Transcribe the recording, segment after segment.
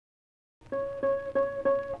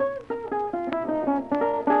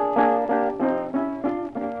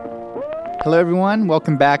Hello, everyone.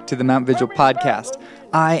 Welcome back to the Mount Vigil podcast.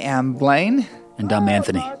 I am Blaine. And I'm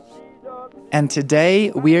Anthony. And today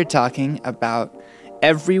we are talking about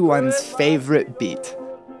everyone's favorite beat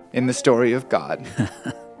in the story of God.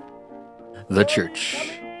 The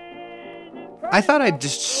church. I thought I'd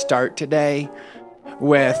just start today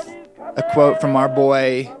with a quote from our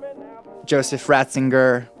boy, Joseph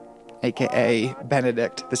Ratzinger, a.k.a.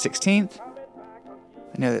 Benedict XVI.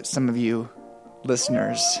 I know that some of you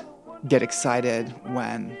listeners get excited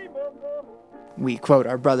when we quote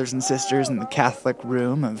our brothers and sisters in the Catholic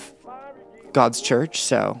room of God's church.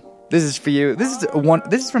 So this is for you. This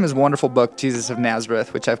is from his wonderful book, Jesus of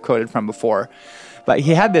Nazareth, which I've quoted from before. But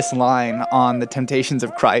he had this line on the temptations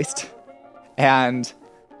of Christ, and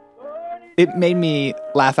it made me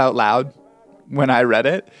laugh out loud when I read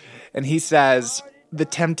it. And he says, the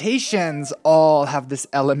temptations all have this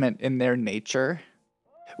element in their nature,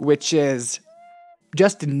 which is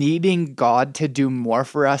just needing God to do more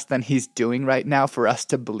for us than he's doing right now for us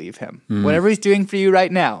to believe him. Whatever he's doing for you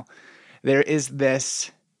right now, there is this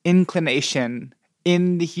inclination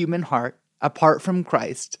in the human heart, apart from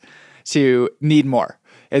Christ, to need more.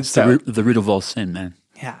 It's the root of all sin, man.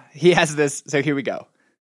 Yeah, he has this. So here we go.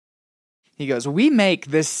 He goes, we make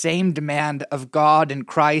this same demand of God and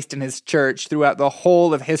Christ and his church throughout the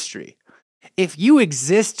whole of history. If you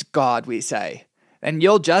exist, God, we say, then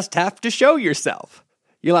you'll just have to show yourself.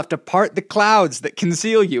 You'll have to part the clouds that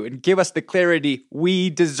conceal you and give us the clarity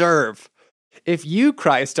we deserve. If you,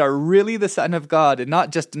 Christ, are really the Son of God and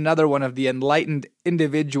not just another one of the enlightened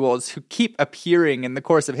individuals who keep appearing in the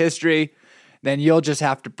course of history, then you'll just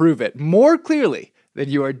have to prove it more clearly than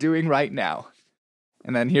you are doing right now.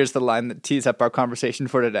 And then here's the line that tees up our conversation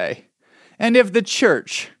for today. And if the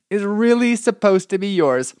church is really supposed to be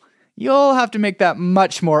yours, you'll have to make that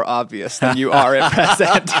much more obvious than you are at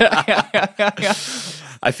present.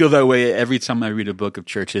 I feel that way every time I read a book of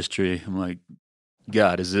church history. I'm like,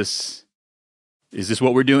 God, is this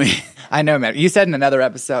what we're doing? I know, man. You said in another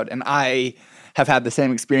episode, and I have had the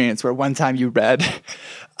same experience where one time you read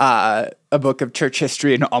a book of church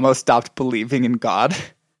history and almost stopped believing in God.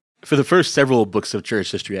 For the first several books of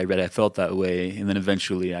church history I read, I felt that way. And then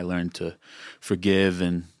eventually I learned to forgive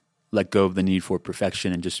and let go of the need for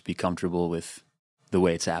perfection and just be comfortable with the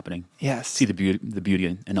way it's happening. Yes. See the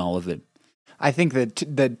beauty in all of it. I think that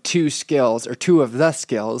the two of the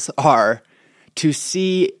skills are to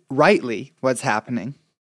see rightly what's happening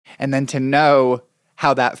and then to know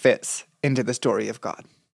how that fits into the story of God.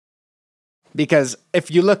 Because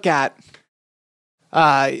if you look at,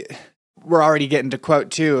 we're already getting to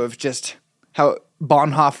quote two of just how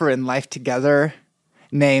Bonhoeffer in Life Together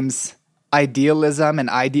names idealism and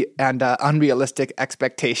unrealistic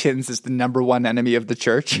expectations is the number one enemy of the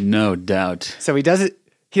church. No doubt. So he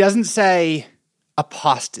doesn't say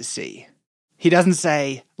apostasy. He doesn't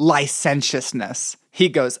say licentiousness. He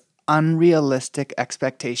goes unrealistic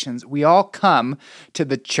expectations. We all come to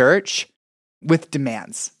the church with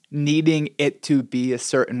demands, needing it to be a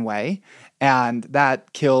certain way, and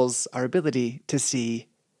that kills our ability to see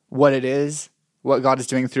what it is, what God is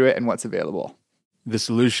doing through it, and what's available. The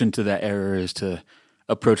solution to that error is to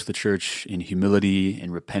approach the church in humility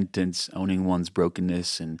and repentance, owning one's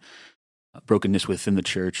brokenness and brokenness within the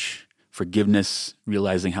church, forgiveness,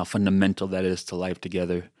 realizing how fundamental that is to life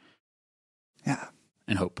together. Yeah.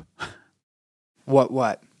 And hope.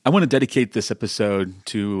 What? I want to dedicate this episode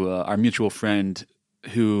to our mutual friend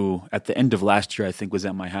who, at the end of last year, I think was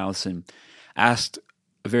at my house and asked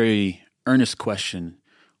a very earnest question: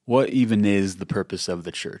 what even is the purpose of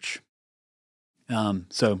the church?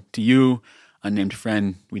 So to you, unnamed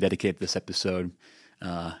friend, we dedicate this episode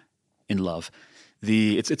in love.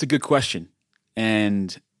 It's a good question.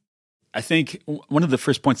 And I think one of the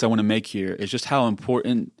first points I want to make here is just how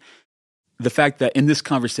important the fact that in this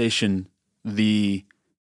conversation, the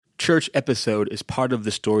church episode is part of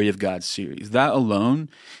the Story of God series. That alone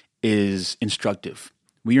is instructive.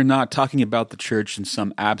 We are not talking about the church in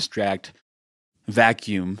some abstract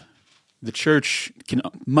vacuum. The church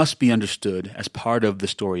must be understood as part of the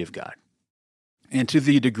story of God. And to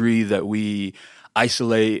the degree that we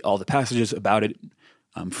isolate all the passages about it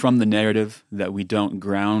from the narrative, that we don't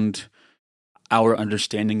ground our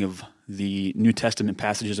understanding of the New Testament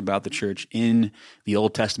passages about the church in the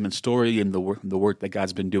Old Testament story and the work that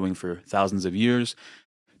God's been doing for thousands of years,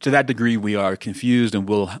 to that degree we are confused and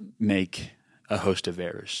will make a host of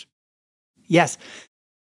errors. Yes.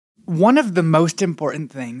 One of the most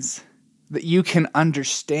important things that you can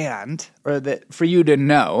understand, or that for you to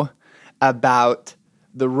know about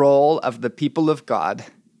the role of the people of God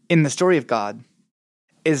in the story of God,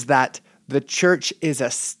 is that the church is a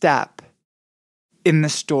step in the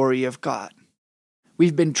story of God.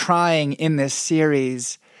 We've been trying in this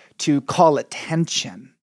series to call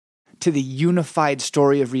attention to the unified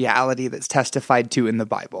story of reality that's testified to in the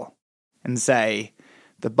Bible and say,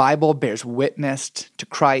 the Bible bears witness to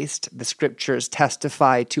Christ. The scriptures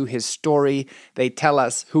testify to his story. They tell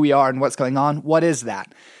us who we are and what's going on. What is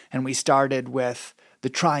that? And we started with the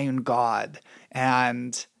triune God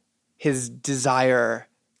and his desire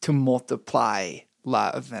to multiply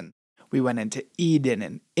love. And we went into Eden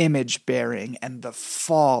and image bearing and the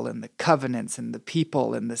fall and the covenants and the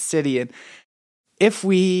people and the city. And if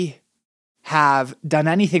we have done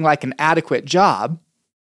anything like an adequate job,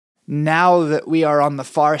 now that we are on the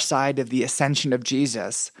far side of the ascension of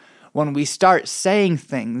Jesus, when we start saying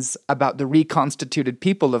things about the reconstituted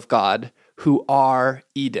people of God who are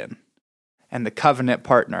Eden and the covenant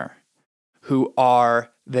partner, who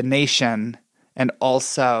are the nation and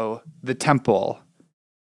also the temple,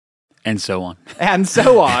 and so on. And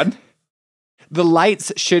so on, the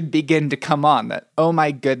lights should begin to come on that, oh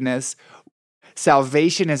my goodness,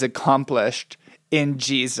 salvation is accomplished in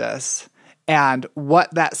Jesus. And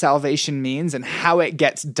what that salvation means and how it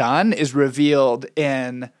gets done is revealed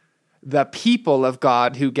in the people of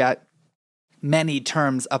God who get many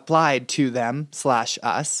terms applied to them /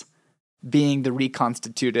 us being the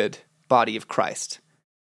reconstituted body of Christ.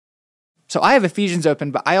 So I have Ephesians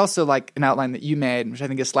open, but I also like an outline that you made, which I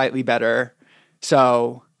think is slightly better.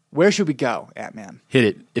 So where should we go, Ant-Man? Hit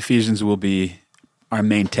it. Ephesians will be our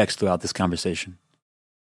main text throughout this conversation.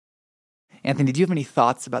 Anthony, do you have any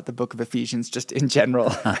thoughts about the book of Ephesians just in general?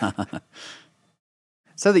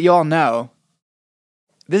 So that you all know,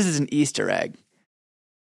 this is an Easter egg.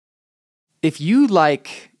 If you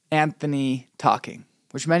like Anthony talking,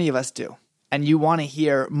 which many of us do, and you want to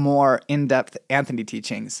hear more in-depth Anthony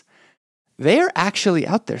teachings, they are actually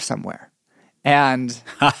out there somewhere. And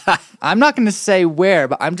I'm not going to say where,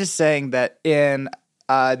 but I'm just saying that in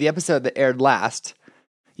the episode that aired last,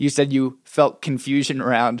 you said you felt confusion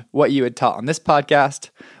around what you had taught on this podcast,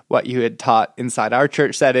 what you had taught inside our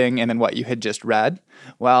church setting, and then what you had just read.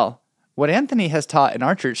 Well, what Anthony has taught in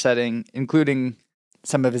our church setting, including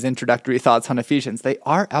some of his introductory thoughts on Ephesians, they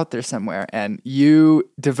are out there somewhere, and you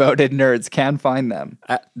devoted nerds can find them.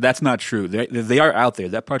 That's not true. They are out there.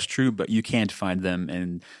 That part's true, but you can't find them,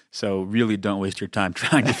 and so really don't waste your time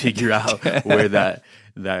trying to figure out where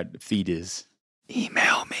that feed is.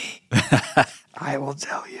 Email me. I will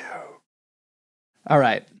tell you. All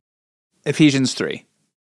right. Ephesians 3.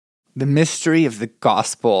 The mystery of the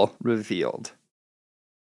gospel revealed.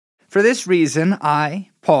 For this reason, I,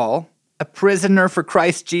 Paul, a prisoner for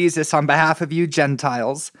Christ Jesus on behalf of you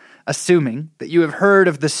Gentiles, assuming that you have heard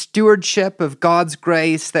of the stewardship of God's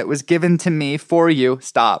grace that was given to me for you.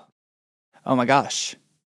 Stop. Oh my gosh.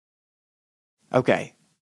 Okay.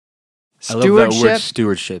 I love that word,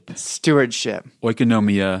 stewardship. Stewardship.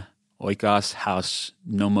 Oikonomia, oikos, house,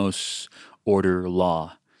 nomos, order,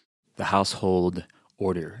 law. The household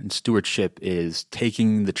order. And stewardship is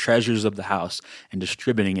taking the treasures of the house and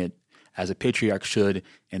distributing it as a patriarch should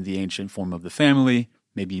in the ancient form of the family,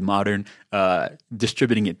 maybe modern,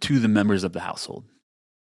 distributing it to the members of the household.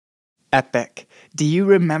 Epic. Do you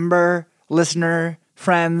remember, listener,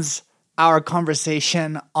 friends, our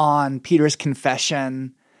conversation on Peter's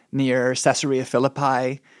confession near Caesarea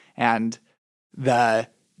Philippi and the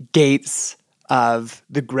gates of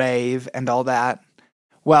the grave and all that?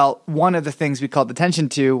 Well, one of the things we called attention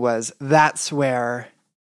to was that's where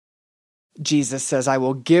Jesus says, I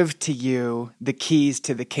will give to you the keys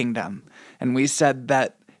to the kingdom. And we said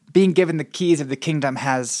that being given the keys of the kingdom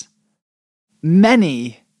has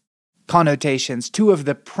many connotations. Two of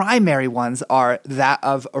the primary ones are that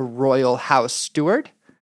of a royal house steward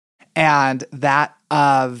and that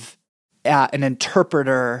of an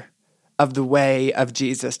interpreter of the way of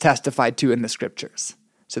Jesus testified to in the scriptures.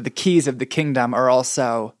 So the keys of the kingdom are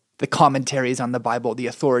also the commentaries on the Bible, the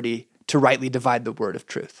authority to rightly divide the word of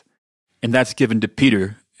truth. And that's given to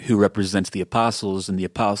Peter, who represents the apostles, and the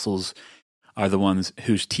apostles are the ones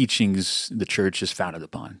whose teachings the church is founded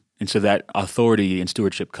upon. And so that authority and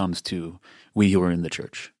stewardship comes to we who are in the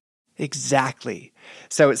church. Exactly.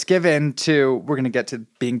 So it's given to, we're going to get to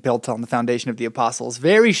being built on the foundation of the apostles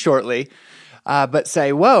very shortly, but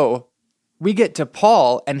say, whoa, we get to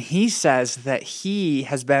Paul, and he says that he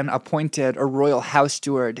has been appointed a royal house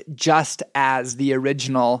steward just as the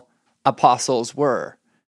original apostles were.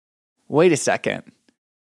 Wait a second.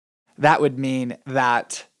 That would mean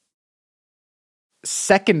that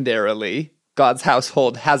secondarily, God's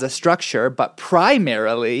household has a structure, but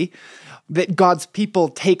primarily, that God's people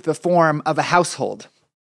take the form of a household.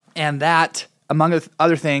 And that among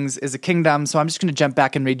other things, is a kingdom. So I'm just going to jump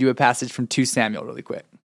back and read you a passage from 2 Samuel really quick.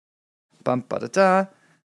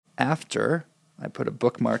 After I put a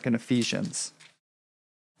bookmark in Ephesians.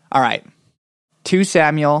 All right. 2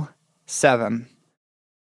 Samuel 7.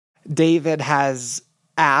 David has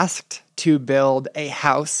asked to build a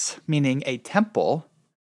house, meaning a temple,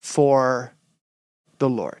 for the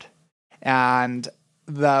Lord. And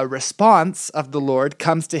the response of the Lord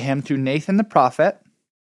comes to him through Nathan the prophet.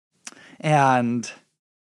 And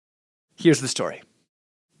here's the story.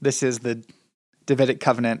 This is the Davidic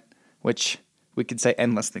covenant, which we could say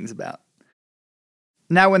endless things about.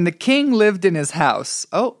 Now when the king lived in his house,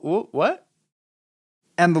 what?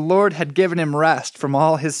 And the Lord had given him rest from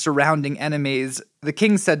all his surrounding enemies, the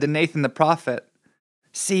king said to Nathan the prophet,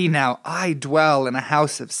 "See now, I dwell in a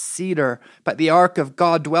house of cedar, but the ark of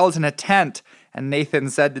God dwells in a tent." And Nathan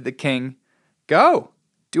said to the king, "Go,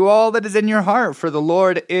 do all that is in your heart, for the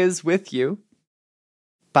Lord is with you."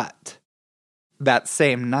 But that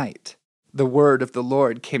same night, the word of the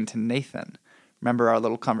Lord came to Nathan. Remember our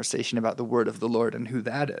little conversation about the word of the Lord and who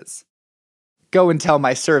that is. "Go and tell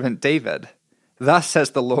my servant David, thus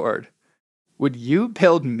says the Lord, would you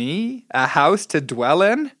build me a house to dwell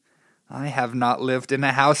in? I have not lived in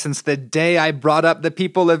a house since the day I brought up the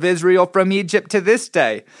people of Israel from Egypt to this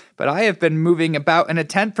day, but I have been moving about in a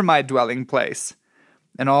tent for my dwelling place.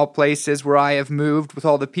 In all places where I have moved with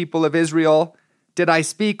all the people of Israel, did I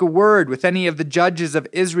speak a word with any of the judges of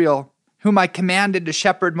Israel, whom I commanded to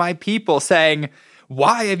shepherd my people, saying,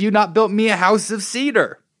 why have you not built me a house of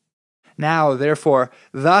cedar? Now, therefore,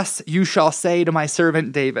 thus you shall say to my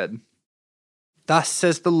servant David, thus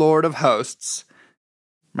says the Lord of hosts."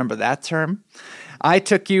 Remember that term? "I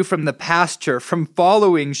took you from the pasture, from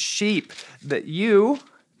following sheep, that you,"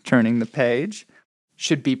 turning the page,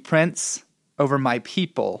 "should be prince over my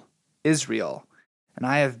people, Israel. And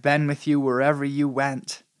I have been with you wherever you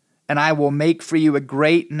went. And I will make for you a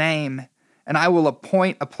great name. And I will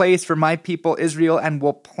appoint a place for my people Israel and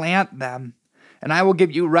will plant them. And I will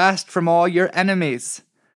give you rest from all your enemies."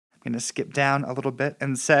 I'm going to skip down a little bit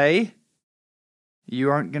and say, "You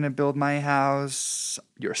aren't going to build my house.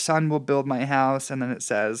 Your son will build my house." And then it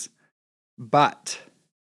says, "But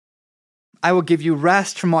I will give you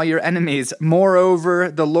rest from all your enemies. Moreover,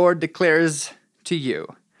 the Lord declares to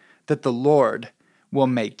you that the Lord will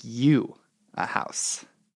make you a house."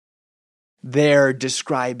 They're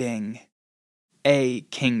describing a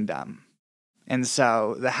kingdom. And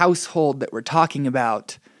so the household that we're talking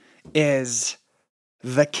about is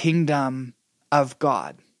the kingdom of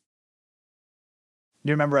God.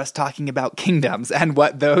 You remember us talking about kingdoms and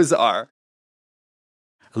what those are.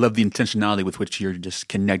 I love the intentionality with which you're just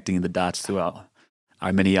connecting the dots throughout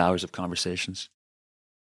our many hours of conversations.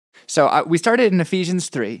 So we started in Ephesians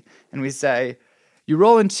 3, and we say, you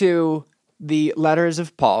roll into the letters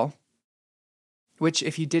of Paul, which,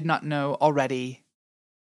 if you did not know already,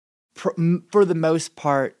 for the most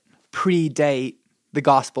part, predate the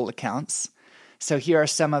gospel accounts. So here are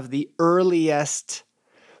some of the earliest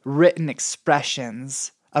written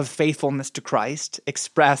expressions of faithfulness to Christ,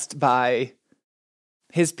 expressed by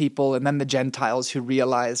his people and then the Gentiles who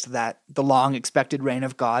realized that the long-expected reign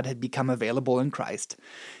of God had become available in Christ.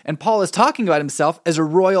 And Paul is talking about himself as a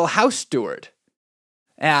royal house steward.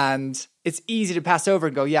 And it's easy to pass over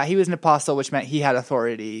and go, yeah, he was an apostle, which meant he had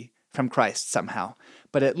authority from Christ somehow.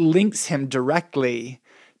 But it links him directly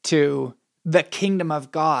to the kingdom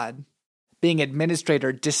of God, being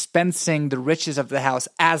administrator, dispensing the riches of the house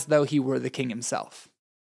as though he were the king himself.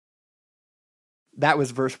 That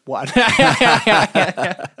was verse 1.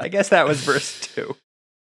 I guess that was verse 2.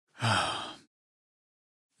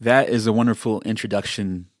 That is a wonderful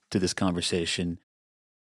introduction to this conversation,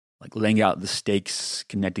 like laying out the stakes,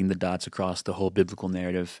 connecting the dots across the whole biblical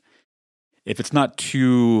narrative. If it's not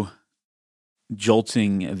too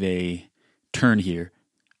jolting of a turn here,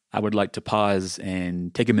 I would like to pause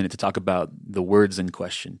and take a minute to talk about the words in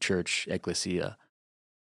question, church, ecclesia,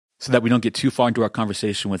 so that we don't get too far into our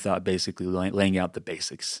conversation without basically laying out the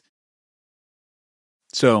basics.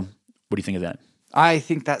 So, what do you think of that? I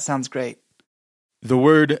think that sounds great. The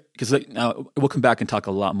word, because now we'll come back and talk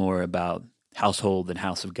a lot more about household and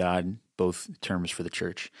house of God, both terms for the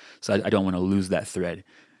church. So I don't want to lose that thread.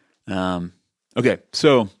 Okay,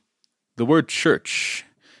 so the word church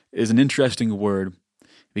is an interesting word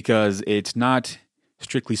because it's not,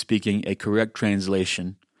 strictly speaking, a correct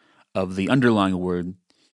translation of the underlying word,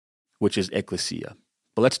 which is ecclesia.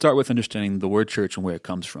 But let's start with understanding the word church and where it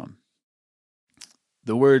comes from.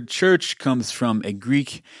 The word church comes from a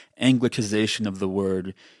Greek anglicization of the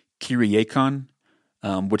word Kyriakon,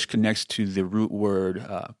 which connects to the root word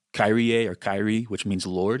Kyrie or Kyrie, which means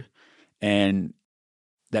Lord. And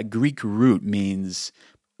that Greek root means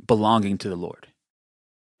belonging to the Lord.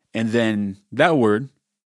 And then that word,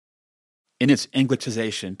 in its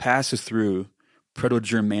Anglicization, passes through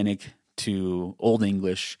Proto-Germanic to Old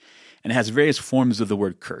English, and it has various forms of the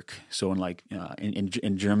word kirk. So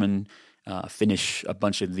in German, Finnish, a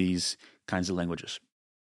bunch of these kinds of languages.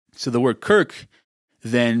 So the word kirk,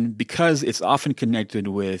 then, because it's often connected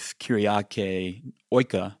with Kyriake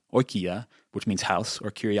oikia, which means house,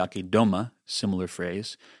 or Kyriake Doma, similar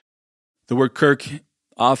phrase, the word kirk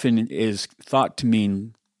often is thought to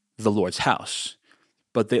mean the Lord's house.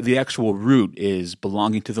 But the actual root is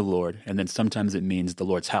belonging to the Lord, and then sometimes it means the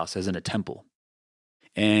Lord's house, as in a temple.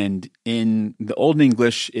 And in the Old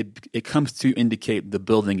English, it comes to indicate the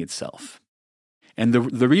building itself. And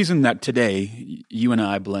the reason that today, you and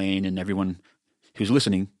I, Blaine, and everyone who's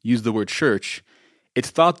listening, use the word church, it's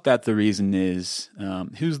thought that the reason is,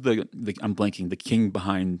 who's I'm blanking, the king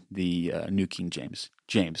behind the New King James?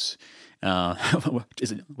 James.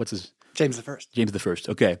 What's his... James the First. James the First.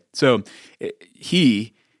 Okay. So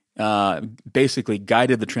he basically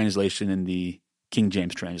guided the translation in the King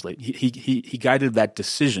James translation. He guided that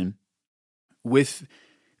decision with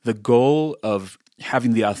the goal of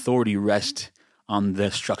having the authority rest on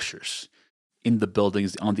the structures, in the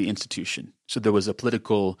buildings, on the institution. So there was a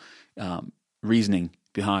political reasoning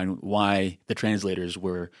behind why the translators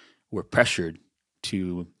were pressured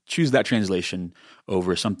to choose that translation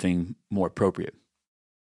over something more appropriate.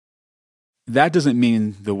 That doesn't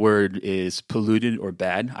mean the word is polluted or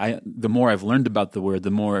bad. The more I've learned about the word,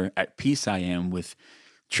 the more at peace I am with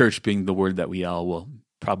church being the word that we all will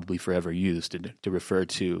probably forever use to refer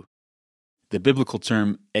to the biblical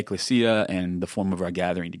term ecclesia and the form of our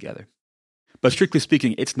gathering together. But strictly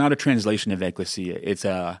speaking, it's not a translation of ecclesia. It's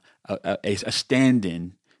a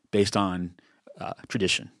stand-in based on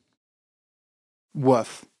tradition.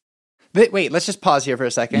 Woof. Wait, let's just pause here for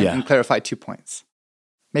a second and clarify 2 points.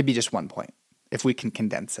 Maybe just 1 point, if we can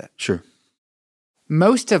condense it. Sure.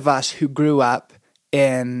 Most of us who grew up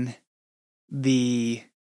in the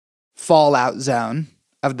fallout zone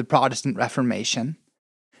of the Protestant Reformation,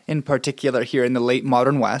 in particular here in the late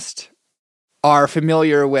modern West, are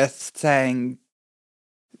familiar with saying,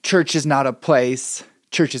 church is not a place,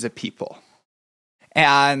 church is a people.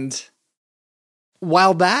 And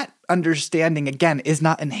while that understanding, again, is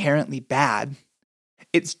not inherently bad,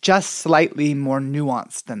 it's just slightly more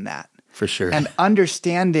nuanced than that. For sure. And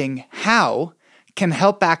understanding how can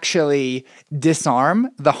help actually disarm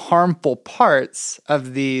the harmful parts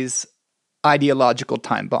of these ideological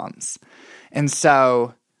time bombs. And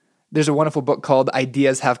so there's a wonderful book called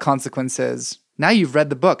Ideas Have Consequences. Now you've read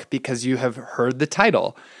the book because you have heard the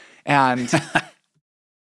title. And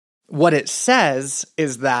what it says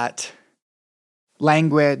is that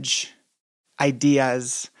language,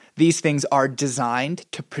 ideas, these things are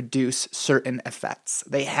designed to produce certain effects.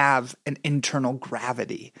 They have an internal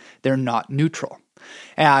gravity. They're not neutral.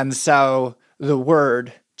 And so the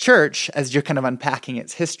word church, as you're kind of unpacking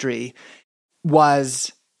its history,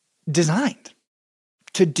 was designed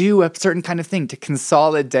to do a certain kind of thing, to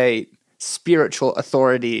consolidate spiritual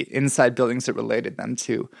authority inside buildings that related them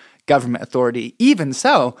to government authority. Even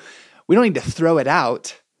so, we don't need to throw it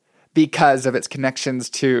out because of its connections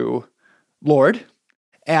to Lord.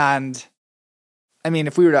 And I mean,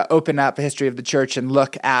 if we were to open up a history of the church and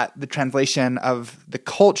look at the translation of the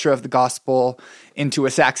culture of the gospel into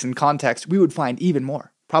a Saxon context, we would find even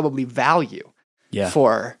more, probably value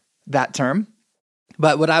for that term.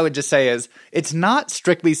 But what I would just say is, it's not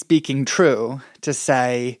strictly speaking true to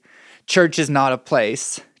say church is not a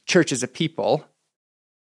place, church is a people.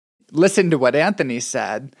 Listen to what Anthony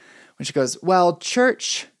said when she goes, well,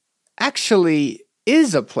 church actually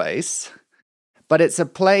is a place, but it's a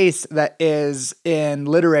place that is, in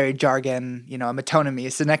literary jargon, a metonymy,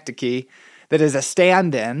 a synecdoche, that is a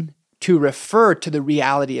stand-in to refer to the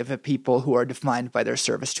reality of a people who are defined by their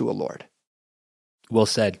service to a Lord. Well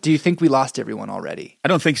said. Do you think we lost everyone already? I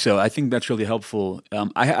don't think so. I think that's really helpful.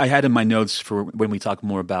 I had in my notes for when we talk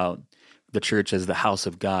more about the church as the house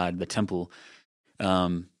of God, the temple,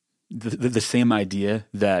 the same idea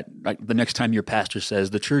that the next time your pastor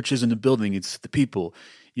says the church isn't a building, it's the people,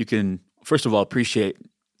 you can, first of all, appreciate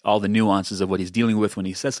all the nuances of what he's dealing with when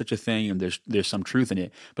he says such a thing, and there's some truth in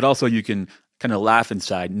it. But also you can kind of laugh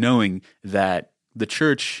inside knowing that the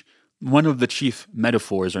church, one of the chief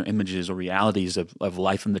metaphors or images or realities of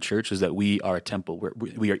life in the church is that we are a temple.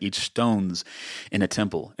 We are each stones in a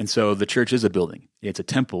temple. And so the church is a building. It's a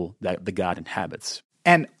temple that the God inhabits.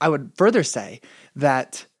 And I would further say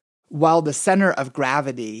that while the center of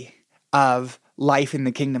gravity of life in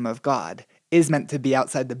the kingdom of God is meant to be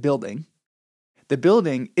outside the building, the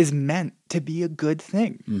building is meant to be a good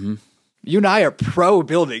thing. You and I are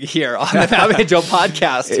pro-building here on the Foundation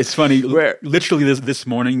podcast. It's funny. Literally this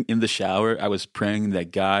morning in the shower, I was praying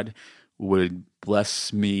that God would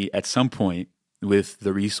bless me at some point with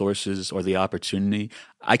the resources or the opportunity.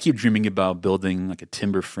 I keep dreaming about building like a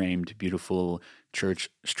timber-framed, beautiful church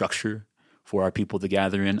structure for our people to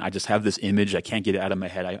gather in. I just have this image. I can't get it out of my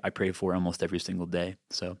head. I pray for it almost every single day.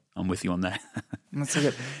 So I'm with you on that. That's so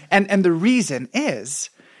good. And the reason is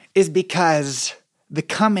because the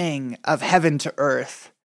coming of heaven to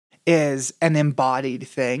earth is an embodied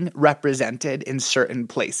thing represented in certain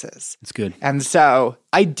places. It's good. And so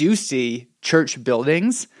I do see church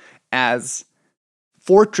buildings as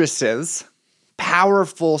fortresses,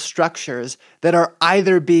 powerful structures that are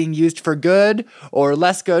either being used for good or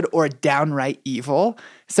less good or downright evil.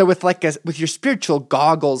 So with your spiritual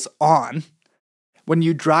goggles on, when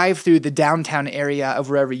you drive through the downtown area of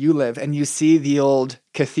wherever you live and you see the old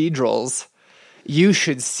cathedrals, you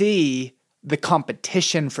should see the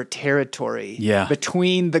competition for territory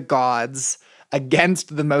between the gods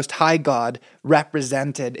against the Most High God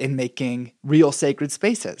represented in making real sacred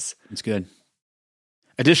spaces. It's good.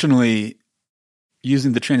 Additionally,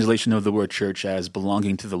 using the translation of the word church as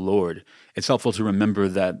belonging to the Lord, it's helpful to remember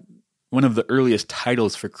that one of the earliest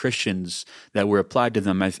titles for Christians that were applied to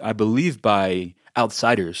them, I believe by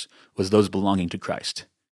outsiders, was those belonging to Christ.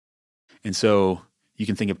 And so you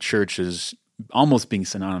can think of church as almost being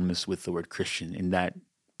synonymous with the word Christian in that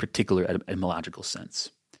particular etymological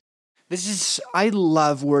sense. I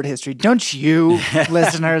love word history. Don't you,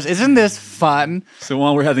 listeners? Isn't this fun? So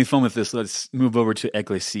while we're having fun with this, let's move over to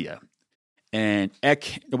ecclesia. And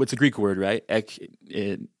it's a Greek word, right?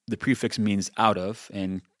 The prefix means out of,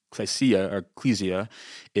 and ecclesia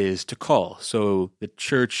is to call. So the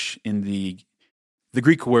church in the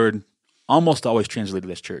Greek word, almost always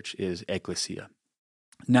translated as church, is ecclesia.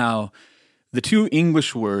 Now, the two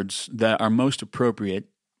English words that are most appropriate,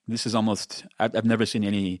 this is almost, I've never seen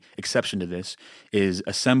any exception to this, is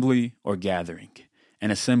assembly or gathering.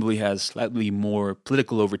 And assembly has slightly more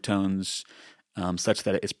political overtones, such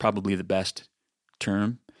that it's probably the best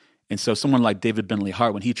term. And so someone like David Bentley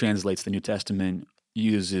Hart, when he translates the New Testament,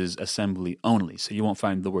 uses assembly only. So you won't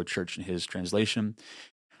find the word church in his translation.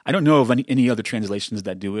 I don't know of any other translations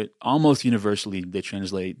that do it. Almost universally, they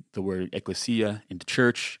translate the word ecclesia into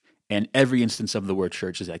church, and every instance of the word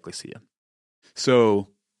church is ecclesia. So,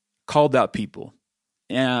 called out people.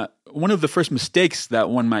 One of the first mistakes that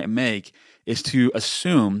one might make is to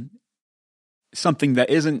assume something that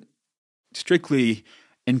isn't strictly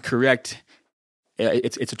incorrect.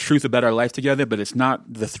 It's a truth about our life together, but it's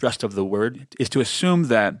not the thrust of the word. Is to assume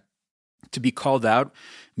that to be called out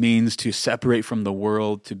means to separate from the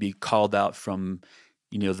world, to be called out from,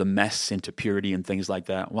 the mess into purity and things like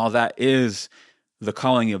that. While that is the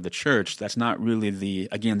calling of the church, that's not really the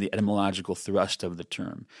etymological thrust of the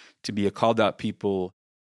term. To be a called out people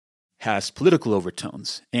has political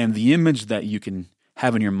overtones. And the image that you can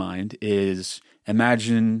have in your mind is,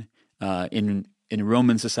 imagine in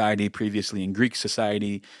Roman society, previously in Greek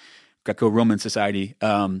society, Greco-Roman society,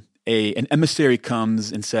 an emissary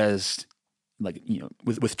comes and says,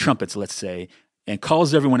 with trumpets, let's say, and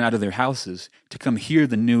calls everyone out of their houses to come hear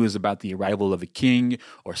the news about the arrival of a king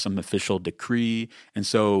or some official decree. And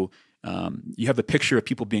so you have the picture of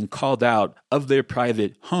people being called out of their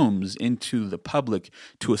private homes into the public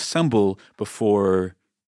to assemble before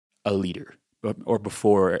a leader or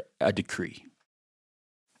before a decree.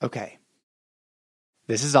 Okay.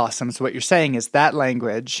 This is awesome. So what you're saying is that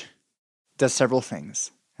language does several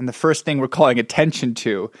things. And the first thing we're calling attention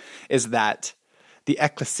to is that the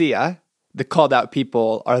ecclesia, the called out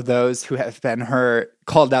people, are those who have been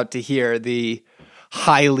called out to hear the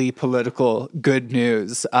highly political good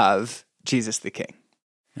news of Jesus the King.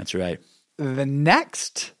 That's right. The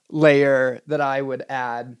next layer that I would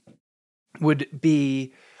add would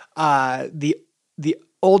be the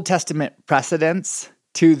Old Testament precedents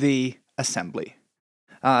to the assembly.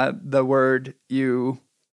 The word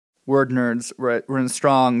word nerds were in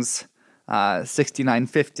Strong's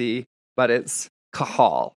 6950, but it's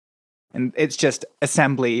kahal. And it's just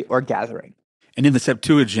assembly or gathering. And in the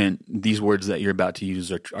Septuagint, these words that you're about to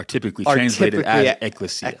use are typically translated as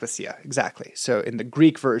ecclesia. Ecclesia, exactly. So in the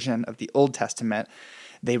Greek version of the Old Testament,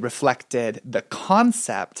 they reflected the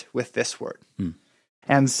concept with this word.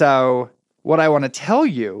 And so what I want to tell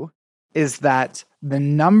you is that the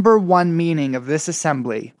number one meaning of this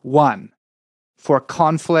assembly, one, for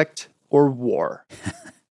conflict or war.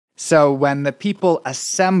 So when the people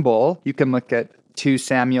assemble, you can look at 2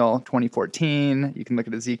 Samuel 20:14, you can look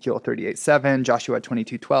at Ezekiel 38:7, Joshua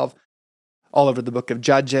 22:12, all over the book of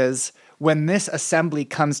Judges. when this assembly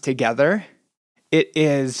comes together, it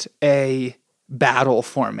is a battle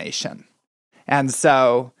formation. And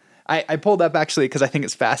so I pulled up actually because I think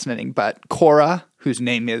it's fascinating, but Korah, whose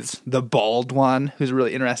name is the Bald One, who's a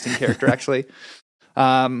really interesting character actually,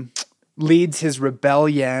 leads his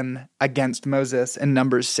rebellion against Moses in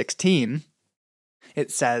Numbers 16.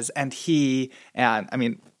 It says, it's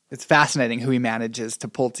fascinating who he manages to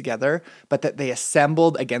pull together, but that they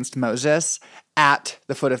assembled against Moses at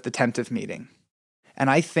the foot of the tent of meeting. And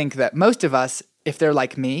I think that most of us, if they're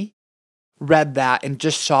like me, read that and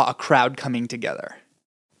just saw a crowd coming together.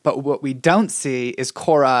 But what we don't see is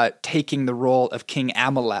Korah taking the role of King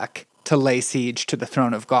Amalek to lay siege to the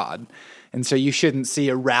throne of God. And so you shouldn't see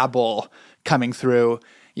a rabble coming through.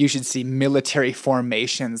 You should see military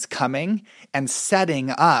formations coming and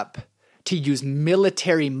setting up to use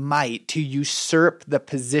military might to usurp the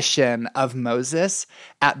position of Moses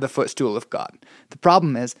at the footstool of God. The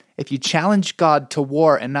problem is, if you challenge God to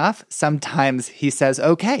war enough, sometimes he says,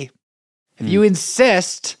 okay. If you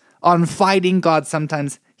insist on fighting God,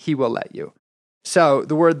 sometimes he will let you. So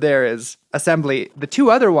the word there is assembly. The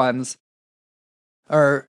two other ones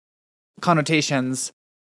are connotations.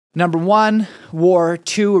 Number one, war.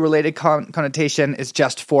 Two, a related connotation is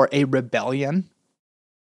just for a rebellion,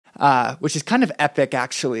 which is kind of epic,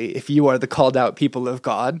 actually, if you are the called out people of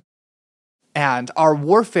God. And our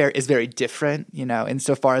warfare is very different,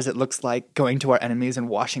 insofar as it looks like going to our enemies and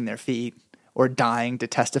washing their feet or dying to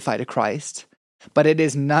testify to Christ. But it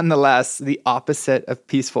is nonetheless the opposite of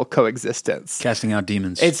peaceful coexistence. Casting out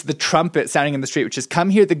demons. It's the trumpet sounding in the street, which is come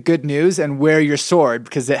hear the good news and wear your sword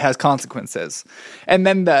because it has consequences. And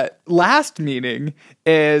then the last meaning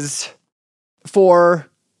is for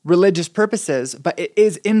religious purposes, but it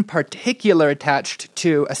is in particular attached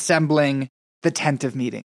to assembling the tent of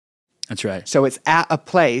meeting. That's right. So it's at a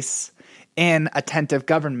place in a tent of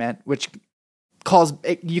government, which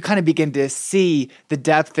you kind of begin to see the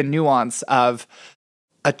depth and nuance of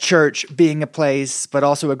a church being a place, but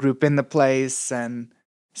also a group in the place. And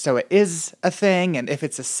so it is a thing. And if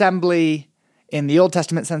it's assembly in the Old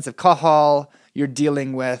Testament sense of kahal, you're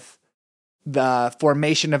dealing with the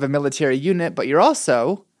formation of a military unit, but you're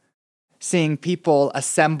also seeing people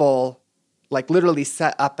assemble, like literally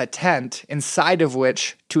set up a tent inside of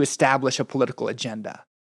which to establish a political agenda.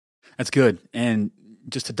 That's good. And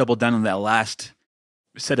just to double down on that last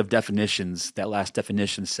set of definitions, that last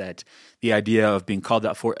definition set, the idea of being called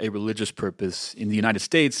out for a religious purpose. In the United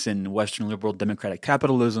States, in Western liberal democratic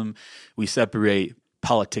capitalism, we separate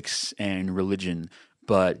politics and religion,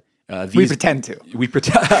 but we pretend to. We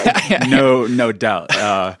pretend. No doubt.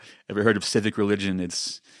 Ever heard of civic religion?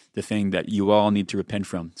 It's the thing that you all need to repent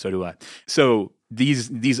from. So do I. So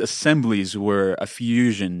these assemblies were a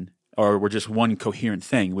fusion, or were just one coherent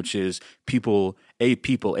thing, which is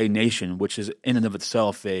a nation, which is in and of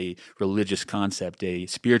itself a religious concept, a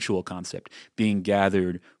spiritual concept, being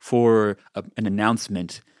gathered for an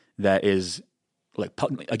announcement that is like,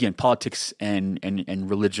 again, politics and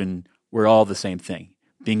religion were all the same thing,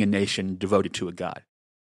 being a nation devoted to a God.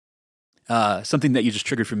 Something that you just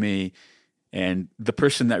triggered for me, and the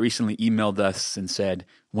person that recently emailed us and said,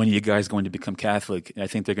 when are you guys going to become Catholic? I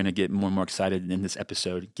think they're going to get more and more excited in this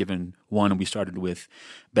episode, given one, we started with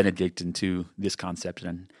Benedict, and two, this concept,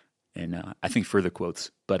 and I think further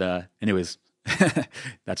quotes. But anyways,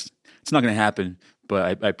 it's not going to happen,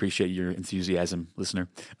 but I appreciate your enthusiasm, listener.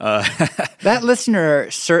 That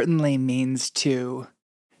listener certainly means to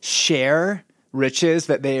share riches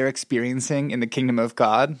that they are experiencing in the kingdom of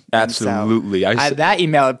God. Absolutely. So, that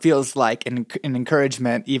email, it feels like an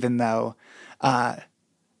encouragement, even though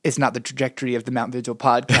it's not the trajectory of the Mount Vigil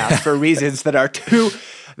podcast for reasons that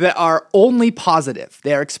are only positive.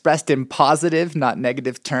 They are expressed in positive, not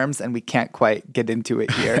negative terms, and we can't quite get into it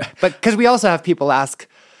here. But because we also have people ask,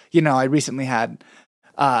 I recently had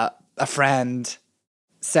a friend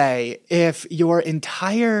say, if your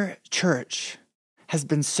entire church has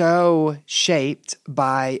been so shaped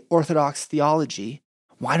by Orthodox theology,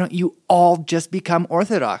 why don't you all just become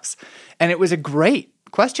Orthodox? And it was a great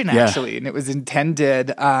question, actually, and it was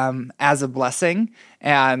intended as a blessing.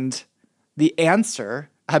 And the answer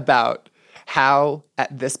about how,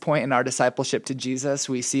 at this point in our discipleship to Jesus,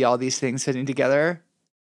 we see all these things fitting together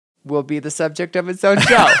will be the subject of its own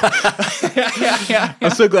show.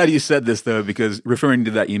 I'm so glad you said this, though, because referring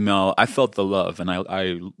to that email, I felt the love, and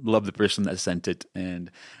I love the person that sent it.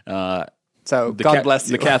 And so God bless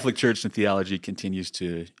you. The Catholic Church and theology continues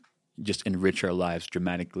to just enrich our lives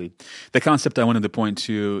dramatically. The concept I wanted to point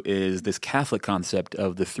to is this Catholic concept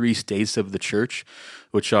of the three states of the church,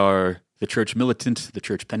 which are the church militant, the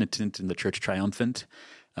church penitent, and the church triumphant.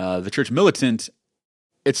 The church militant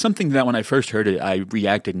it's something that when I first heard it, I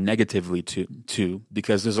reacted negatively to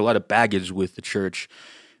because there's a lot of baggage with the church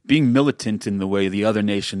being militant in the way the other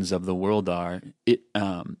nations of the world are,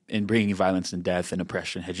 in bringing violence and death and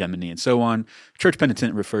oppression, hegemony, and so on. Church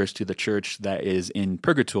penitent refers to the church that is in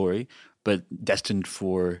purgatory, but destined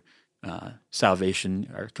for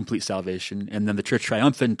salvation or complete salvation. And then the church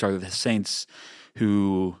triumphant are the saints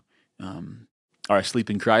who are asleep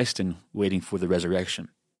in Christ and waiting for the resurrection.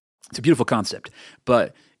 It's a beautiful concept,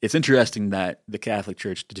 but it's interesting that the Catholic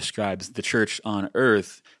Church describes the church on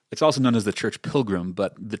earth. It's also known as the church pilgrim,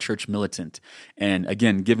 but the church militant. And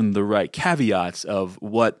again, given the right caveats of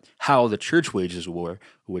how the church wages war,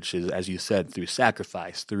 which is, as you said, through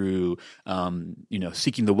sacrifice, through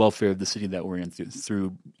seeking the welfare of the city that we're in,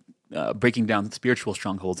 through breaking down spiritual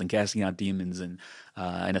strongholds and casting out demons and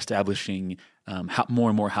establishing more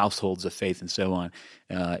and more households of faith and so on.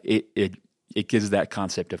 It gives that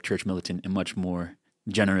concept of church militant a much more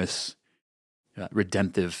generous,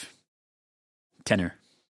 redemptive tenor.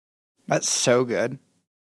 That's so good.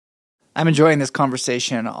 I'm enjoying this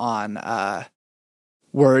conversation on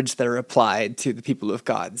words that are applied to the people of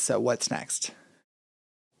God. So what's next?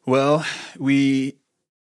 Well, we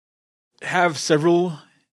have several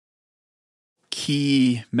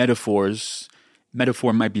key metaphors.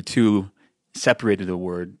 Metaphor might be too separated a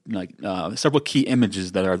word, like several key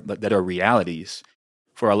images that are realities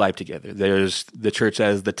for our life together. There's the church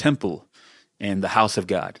as the temple and the house of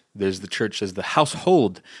God. There's the church as the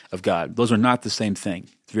household of God. Those are not the same thing.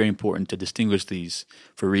 It's very important to distinguish these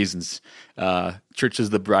for reasons. Church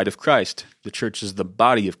is the bride of Christ. The church is the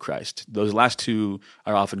body of Christ. Those last two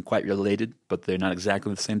are often quite related, but they're not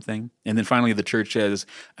exactly the same thing. And then finally, the church as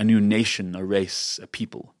a new nation, a race, a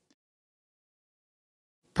people.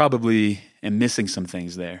 Probably am missing some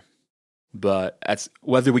things there. But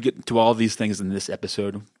whether we get to all these things in this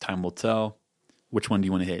episode, time will tell. Which one do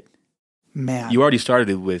you want to hit? Man, you already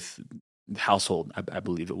started with household, I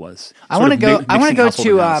believe it was. I want to go. I want to go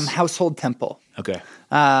to household temple. Okay.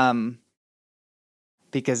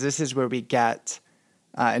 Because this is where we get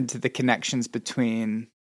into the connections between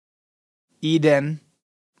Eden,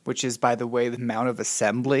 which is, by the way, the Mount of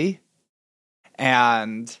Assembly,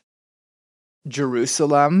 and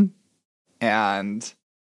Jerusalem, and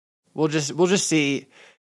we'll just see.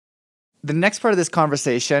 The next part of this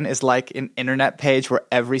conversation is like an internet page where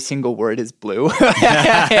every single word is blue.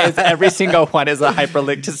 Every single one is a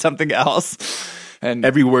hyperlink to something else. And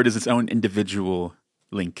every word is its own individual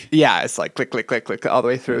link. Yeah, it's like click, click, click, click all the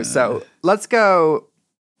way through. So let's go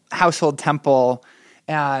household temple.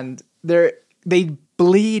 And they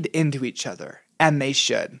bleed into each other, and they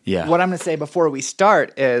should. Yeah. What I'm going to say before we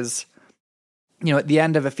start is, at the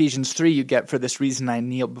end of Ephesians 3, you get, "For this reason I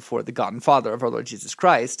kneel before the God and Father of our Lord Jesus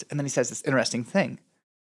Christ." And then he says this interesting thing.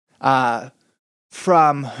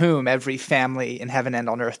 "From whom every family in heaven and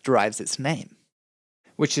on earth derives its name."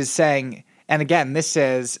 Which is saying, and again, this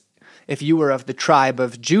is, if you were of the tribe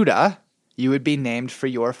of Judah, you would be named for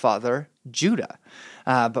your father, Judah.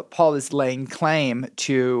 But Paul is laying claim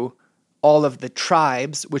to all of the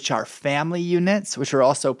tribes, which are family units, which are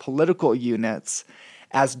also political units,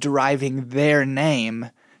 as deriving their name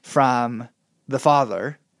from the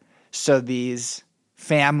Father. So these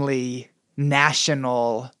family,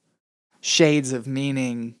 national shades of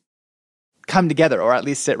meaning come together, or at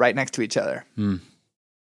least sit right next to each other.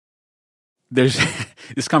 There's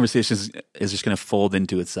this conversation is just going to fold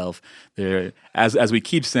into itself. There, as we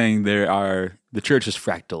keep saying, the church is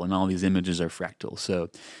fractal, and all these images are fractal. So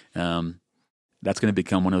that's going to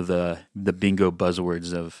become one of the bingo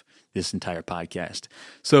buzzwords of this entire podcast.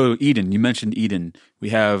 So Eden, you mentioned Eden.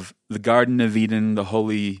 We have the Garden of Eden,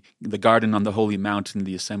 the garden on the holy mountain,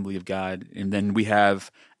 the assembly of God. And then we have,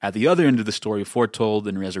 at the other end of the story, foretold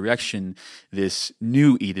in resurrection, this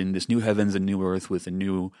new Eden, this new heavens and new earth with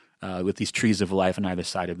with these trees of life on either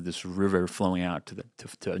side of this river flowing out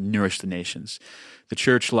to nourish the nations. The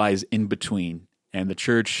church lies in between. And the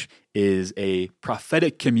church is a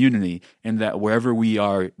prophetic community in that wherever we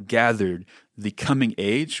are gathered, the coming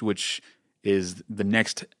age, which is the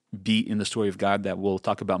next beat in the story of God that we'll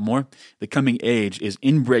talk about more, the coming age is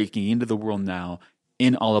inbreaking into the world now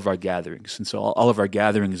in all of our gatherings. And so all of our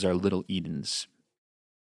gatherings are little Edens.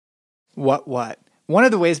 What? One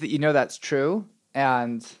of the ways that you know that's true,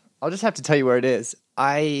 and I'll just have to tell you where it is,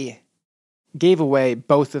 I gave away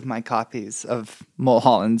both of my copies of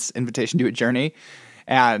Mulholland's Invitation to a Journey,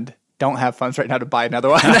 and don't have funds right now to buy another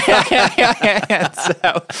one.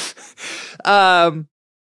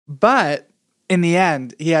 But in the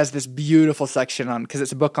end, he has this beautiful section on, because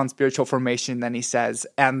it's a book on spiritual formation. Then he says,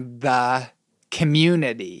 and the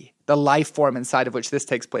community, the life form inside of which this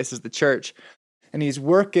takes place is the church. and he's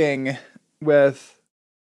working with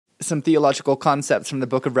some theological concepts from the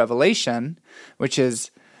book of Revelation, which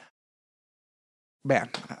is, man,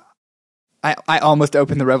 I almost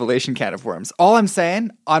opened the Revelation can of worms. All I'm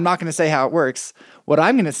saying, I'm not going to say how it works. What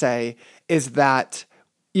I'm going to say is that,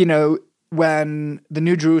 when the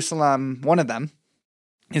New Jerusalem, one of them,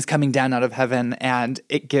 is coming down out of heaven and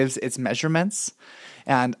it gives its measurements.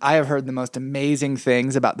 And I have heard the most amazing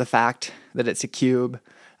things about the fact that it's a cube.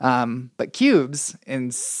 But cubes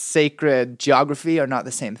in sacred geography are not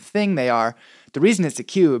the same thing they are. The reason it's a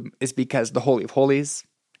cube is because the Holy of Holies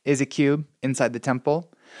is a cube inside the temple.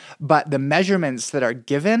 But the measurements that are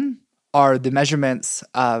given are the measurements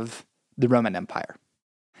of the Roman Empire.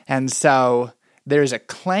 And so there's a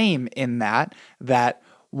claim in that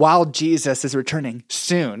while Jesus is returning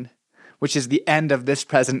soon, which is the end of this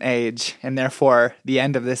present age, and therefore the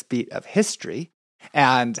end of this beat of history,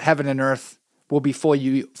 and heaven and earth will be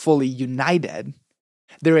fully united,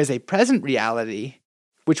 there is a present reality,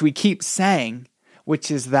 which we keep saying, which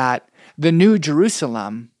is that the New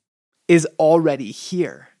Jerusalem is already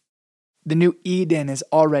here. The new Eden is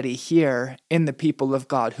already here in the people of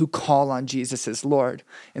God who call on Jesus as Lord.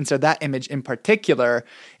 And so that image in particular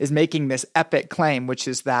is making this epic claim, which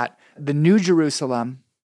is that the New Jerusalem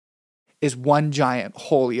is one giant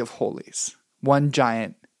holy of holies, one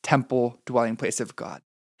giant temple dwelling place of God.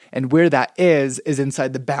 And where that is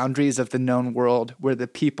inside the boundaries of the known world where the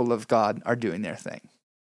people of God are doing their thing.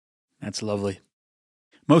 That's lovely.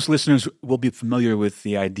 Most listeners will be familiar with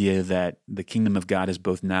the idea that the kingdom of God is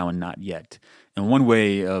both now and not yet. And one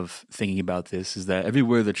way of thinking about this is that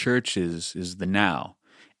everywhere the church is the now.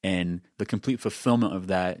 And the complete fulfillment of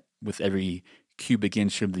that with every cubic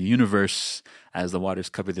inch of the universe as the waters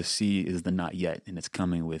cover the sea is the not yet. And it's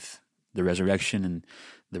coming with the resurrection and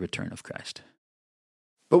the return of Christ.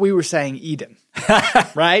 But we were saying Eden,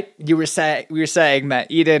 right? We were saying that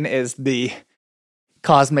Eden is the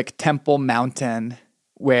cosmic temple mountain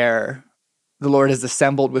where the Lord has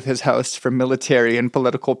assembled with his host for military and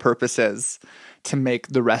political purposes to make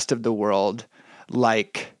the rest of the world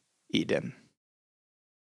like Eden.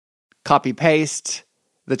 Copy paste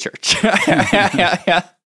the church. Yeah.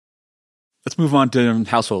 Let's move on to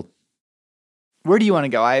household. Where do you want to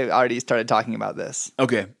go? I already started talking about this.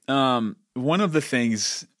 Okay. One of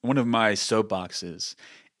my soapboxes,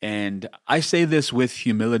 and I say this with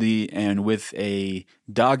humility and with a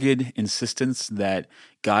dogged insistence that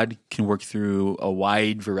God can work through a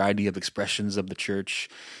wide variety of expressions of the church.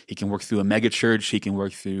 He can work through a mega church. He can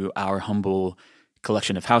work through our humble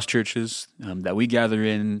collection of house churches that we gather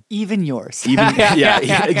in. Even yours.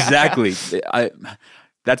 Yeah, exactly.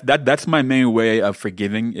 That's my main way of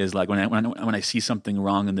forgiving is like when I see something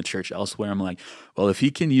wrong in the church elsewhere, I'm like, well, if he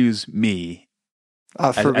can use me,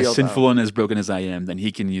 as sinful and as broken as I am, then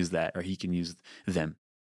he can use that, or he can use them.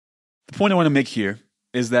 The point I want to make here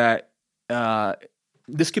is that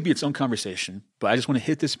this could be its own conversation, but I just want to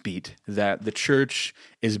hit this beat that the church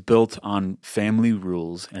is built on family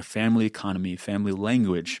rules and family economy, family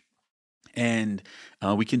language. And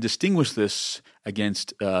we can distinguish this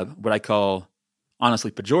against what I call,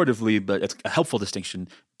 honestly, pejoratively, but it's a helpful distinction,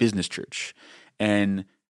 business church. And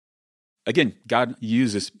again, God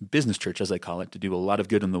uses business church, as I call it, to do a lot of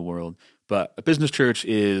good in the world. But a business church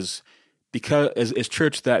is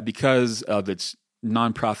church that, because of its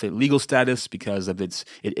nonprofit legal status, because of it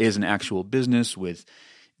is an actual business with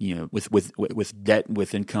debt,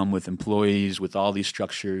 with income, with employees, with all these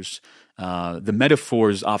structures. The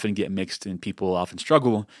metaphors often get mixed, and people often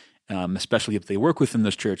struggle, especially if they work within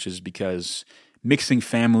those churches, because mixing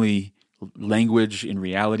family language in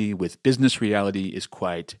reality with business reality is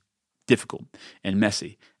quite difficult and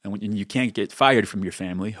messy, and you can't get fired from your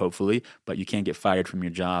family, hopefully, but you can't get fired from your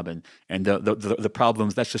job, and the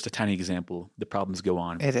problems. That's just a tiny example. The problems go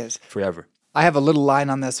on. It is forever. I have a little line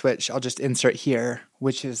on this, which I'll just insert here,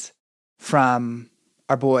 which is from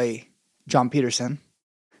our boy John Peterson,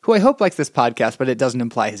 who I hope likes this podcast, but it doesn't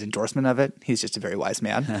imply his endorsement of it. He's just a very wise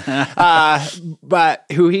man, but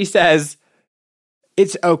who he says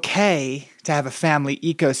it's okay to have a family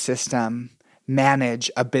ecosystem manage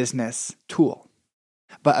a business tool,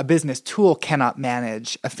 but a business tool cannot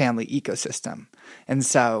manage a family ecosystem. And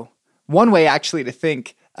so one way actually to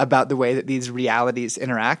think about the way that these realities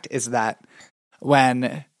interact is that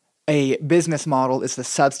when a business model is the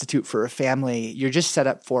substitute for a family, you're just set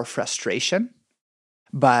up for frustration.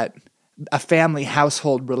 But a family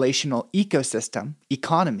household relational ecosystem,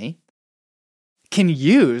 economy, can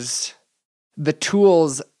use the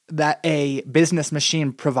tools that a business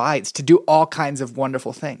machine provides to do all kinds of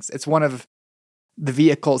wonderful things. It's one of the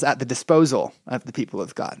vehicles at the disposal of the people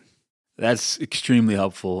of God. That's extremely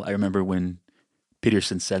helpful. I remember when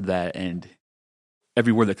Peterson said that, and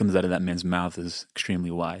every word that comes out of that man's mouth is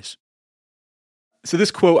extremely wise. So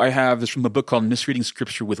this quote I have is from a book called Misreading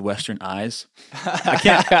Scripture with Western Eyes. I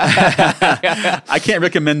can't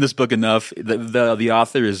recommend this book enough. The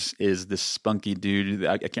author is this spunky dude.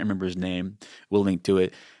 I can't remember his name. We'll link to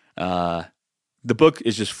it. The book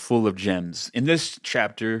is just full of gems. In this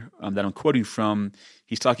chapter that I'm quoting from,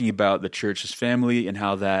 he's talking about the church as family and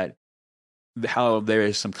how there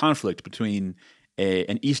is some conflict between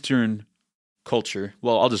an Eastern culture.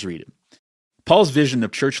 Well, I'll just read it. Paul's vision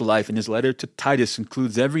of church life in his letter to Titus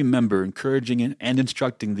includes every member encouraging and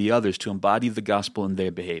instructing the others to embody the gospel in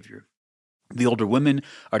their behavior. The older women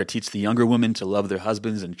are to teach the younger women to love their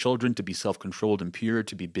husbands and children, to be self-controlled and pure,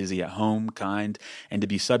 to be busy at home, kind, and to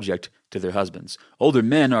be subject to their husbands. Older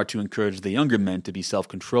men are to encourage the younger men to be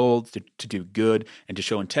self-controlled, to do good, and to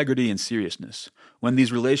show integrity and seriousness. When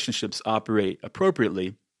these relationships operate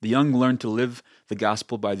appropriately, the young learn to live the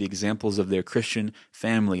gospel by the examples of their Christian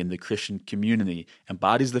family, and the Christian community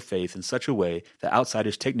embodies the faith in such a way that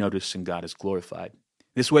outsiders take notice and God is glorified.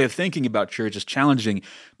 This way of thinking about church is challenging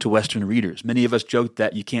to Western readers. Many of us joke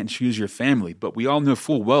that you can't choose your family, but we all know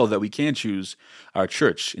full well that we can choose our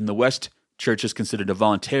church. In the West, church is considered a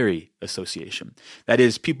voluntary association. That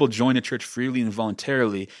is, people join a church freely and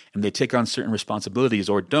voluntarily, and they take on certain responsibilities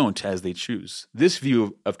or don't as they choose. This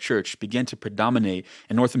view of church began to predominate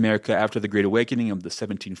in North America after the Great Awakening of the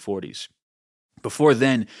 1740s. Before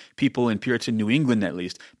then, people in Puritan New England, at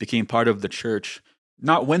least, became part of the church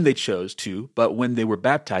not when they chose to, but when they were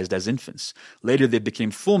baptized as infants. Later, they became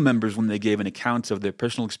full members when they gave an account of their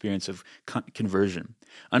personal experience of conversion.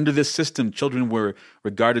 Under this system, children were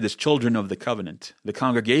regarded as children of the covenant. The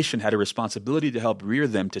congregation had a responsibility to help rear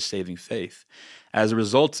them to saving faith. As a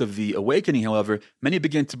result of the awakening, however, many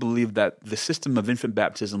began to believe that the system of infant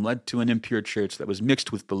baptism led to an impure church that was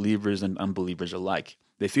mixed with believers and unbelievers alike.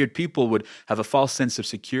 They feared people would have a false sense of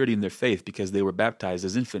security in their faith because they were baptized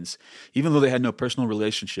as infants, even though they had no personal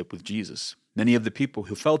relationship with Jesus. Many of the people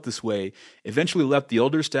who felt this way eventually left the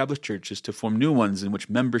older established churches to form new ones in which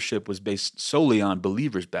membership was based solely on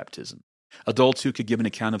believers' baptism. Adults who could give an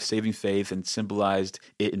account of saving faith and symbolized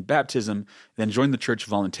it in baptism then joined the church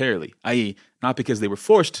voluntarily, i.e., not because they were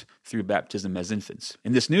forced through baptism as infants.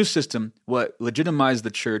 In this new system, what legitimized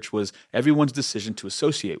the church was everyone's decision to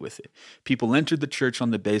associate with it. People entered the church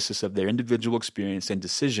on the basis of their individual experience and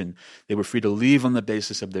decision. They were free to leave on the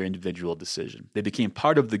basis of their individual decision. They became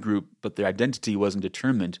part of the group, but their identity wasn't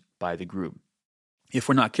determined by the group. If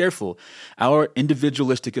we're not careful, our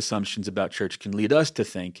individualistic assumptions about church can lead us to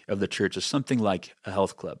think of the church as something like a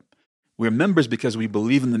health club. We're members because we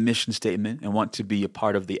believe in the mission statement and want to be a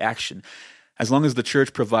part of the action. As long as the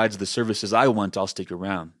church provides the services I want, I'll stick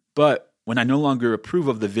around. But when I no longer approve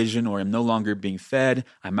of the vision or am no longer being fed,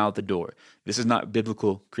 I'm out the door. This is not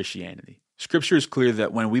biblical Christianity. Scripture is clear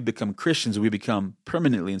that when we become Christians, we become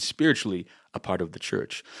permanently and spiritually a part of the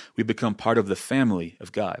church. We become part of the family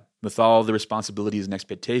of God, with all the responsibilities and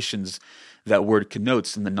expectations that word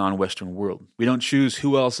connotes in the non-Western world. We don't choose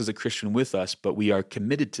who else is a Christian with us, but we are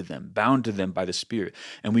committed to them, bound to them by the Spirit,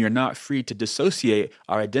 and we are not free to dissociate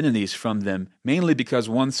our identities from them, mainly because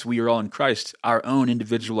once we are all in Christ, our own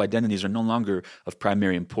individual identities are no longer of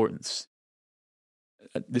primary importance.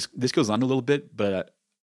 This goes on a little bit, but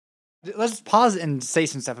let's pause and say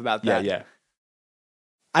some stuff about that. Yeah.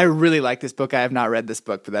 I really like this book. I have not read this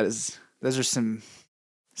book, but those are some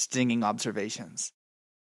stinging observations.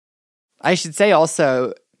 I should say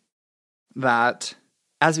also that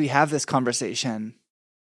as we have this conversation,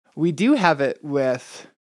 we do have it with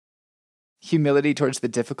humility towards the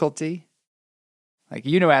difficulty. Like,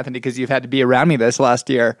 you know, Anthony, because you've had to be around me this last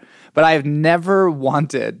year, but I've never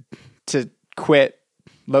wanted to quit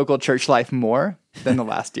local church life more than the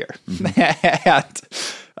last year.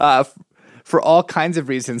 And, for all kinds of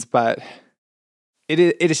reasons, but it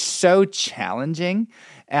is so challenging.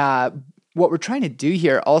 What we're trying to do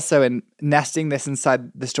here also in nesting this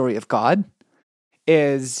inside the story of God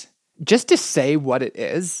is just to say what it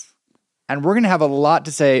is. And we're going to have a lot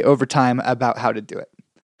to say over time about how to do it.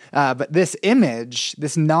 But this image,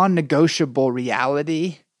 this non-negotiable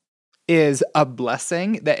reality is a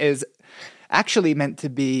blessing that is actually meant to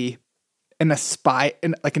be an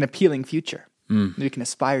appealing future that you can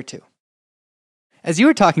aspire to. As you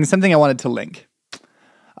were talking, something I wanted to link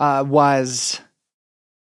was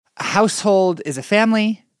household is a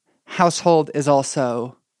family, household is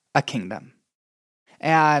also a kingdom.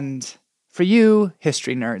 And for you,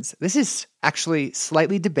 history nerds, this is actually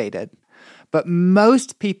slightly debated, but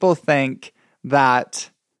most people think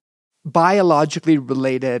that biologically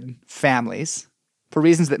related families, for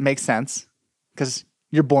reasons that make sense, because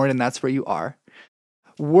you're born and that's where you are,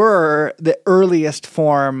 were the earliest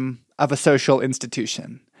form of a social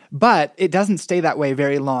institution. But it doesn't stay that way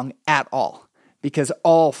very long at all, because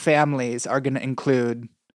all families are going to include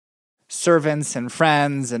servants and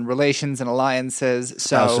friends and relations and alliances.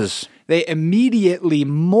 So Spouses. they immediately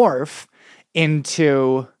morph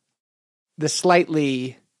into the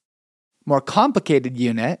slightly more complicated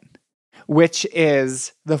unit, which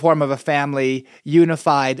is the form of a family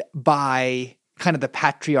unified by kind of the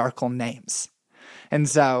patriarchal names. And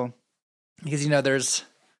so, because, there's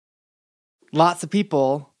lots of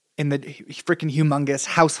people in the freaking humongous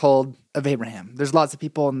household of Abraham. There's lots of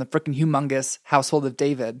people in the freaking humongous household of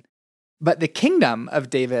David. But the kingdom of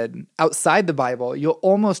David outside the Bible, you'll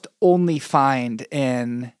almost only find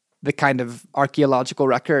in the kind of archaeological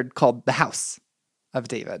record called the House of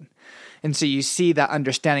David. And so you see that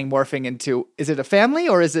understanding morphing into, is it a family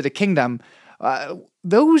or is it a kingdom?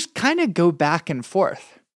 Those kind of go back and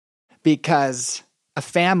forth, because a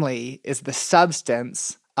family is the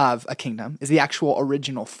substance of a kingdom, is the actual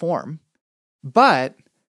original form. But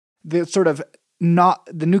the sort of not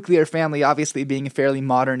the nuclear family obviously being a fairly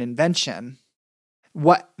modern invention,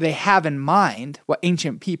 what they have in mind, what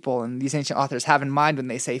ancient people and these ancient authors have in mind when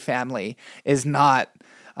they say family is not,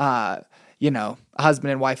 a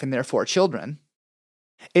husband and wife and their 4 children.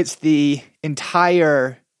 It's the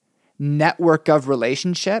entire network of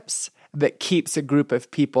relationships that keeps a group of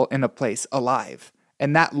people in a place alive.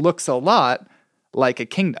 And that looks a lot like a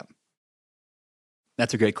kingdom.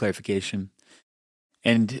 That's a great clarification.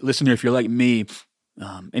 And listener, if you're like me,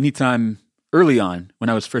 anytime early on when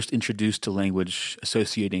I was first introduced to language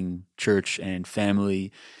associating church and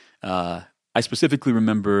family, I specifically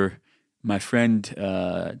remember my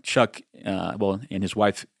friend Chuck, and his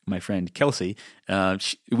wife, my friend Kelsey,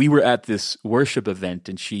 we were at this worship event,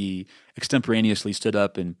 and she extemporaneously stood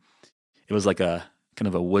up, and it was like a kind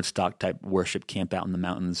of a Woodstock type worship camp out in the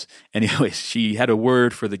mountains. Anyways, she had a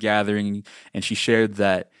word for the gathering, and she shared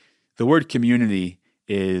that the word community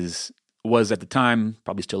was at the time,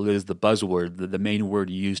 probably still is, the buzzword, the main word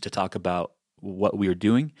used to talk about what we were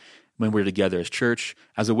doing when we were together as church,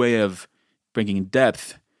 as a way of bringing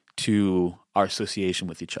depth to our association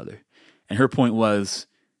with each other. And her point was,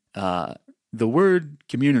 the word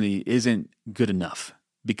community isn't good enough,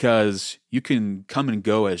 because you can come and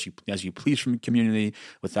go as you please from community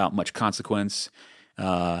without much consequence.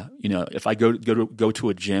 If I go to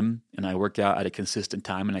a gym and I work out at a consistent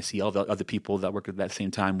time, and I see all the other people that work at that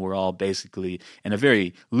same time, we're all basically, in a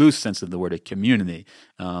very loose sense of the word, a community.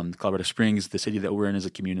 Colorado Springs, the city that we're in, is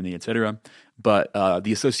a community, etc. But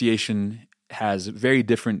the association has very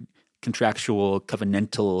different contractual,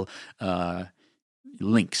 covenantal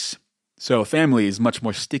links. So family is much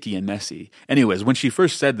more sticky and messy. Anyways, when she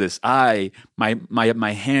first said this, my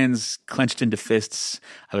hands clenched into fists.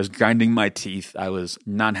 I was grinding my teeth. I was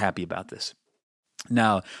not happy about this.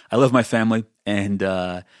 Now, I love my family, and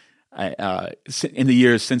in the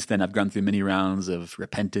years since then, I've gone through many rounds of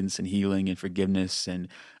repentance and healing and forgiveness, and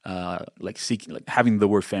having the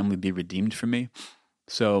word family be redeemed for me.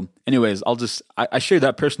 So anyways, I share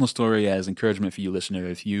that personal story as encouragement for you, listener.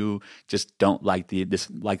 If you just don't like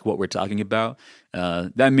what we're talking about,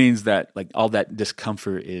 that means that all that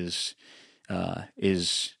discomfort is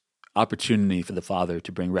opportunity for the Father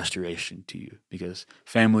to bring restoration to you, because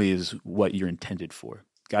family is what you're intended for.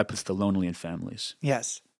 God puts the lonely in families.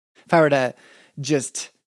 Yes. If I were to just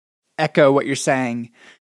echo what you're saying,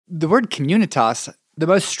 the word communitas, the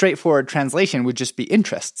most straightforward translation would just be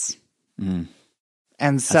interests. Mm.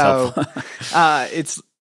 And so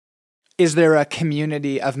is there a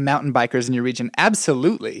community of mountain bikers in your region?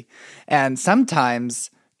 Absolutely. And sometimes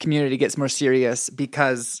community gets more serious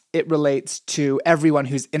because it relates to everyone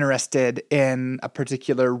who's interested in a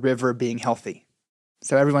particular river being healthy.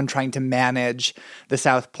 So everyone trying to manage the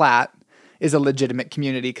South Platte is a legitimate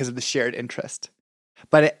community because of the shared interest.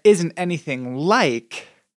 But it isn't anything like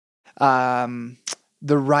the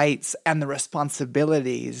rights and the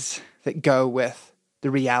responsibilities that go with the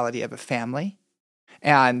reality of a family.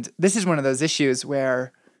 And this is one of those issues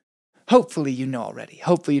where hopefully you know already,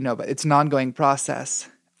 but it's an ongoing process.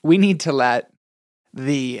 We need to let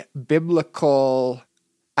the biblical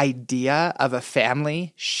idea of a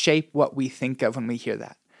family shape what we think of when we hear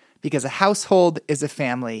that. Because a household is a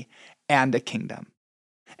family and a kingdom.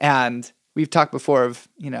 And we've talked before of,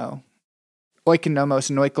 oikonomos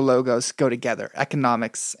and oikologos go together,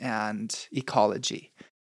 economics and ecology.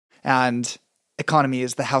 And economy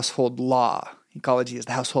is the household law. Ecology is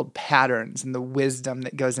the household patterns and the wisdom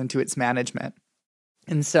that goes into its management.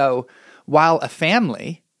 And so while a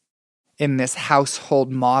family in this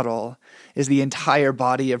household model is the entire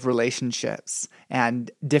body of relationships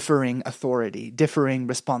and differing authority, differing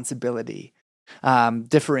responsibility,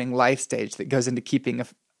 differing life stage that goes into keeping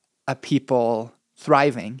a people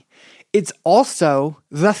thriving. It's also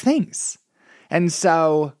the things. And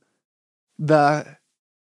so the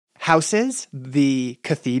houses, the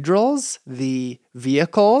cathedrals, the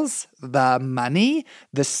vehicles, the money,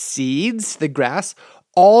 the seeds, the grass,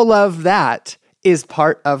 all of that is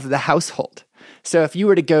part of the household. So if you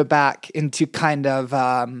were to go back into kind of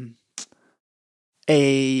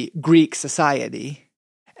a Greek society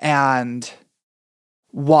and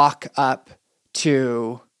walk up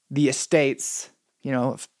to the estates,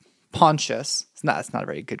 of Pontius. It's not a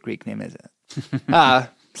very good Greek name, is it?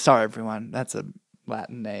 Sorry, everyone. That's a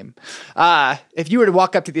Latin name. If you were to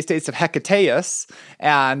walk up to the estates of Hecataeus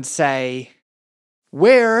and say,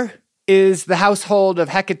 where is the household of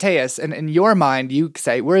Hecataeus? And in your mind, you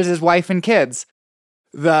say, where's his wife and kids?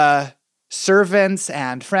 The servants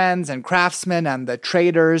and friends and craftsmen and the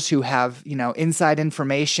traders who have, inside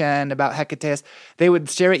information about Hecataeus, they would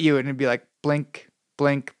stare at you and it'd be like, blink,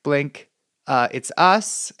 blink, blink. It's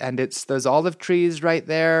us, and it's those olive trees right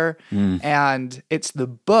there, and it's the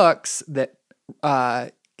books that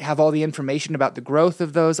have all the information about the growth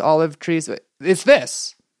of those olive trees. It's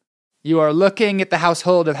this. You are looking at the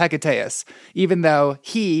household of Hecataeus, even though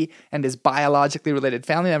he and his biologically related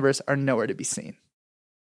family members are nowhere to be seen.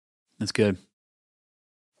 That's good.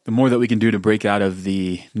 The more that we can do to break out of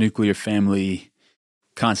the nuclear family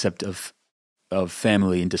concept of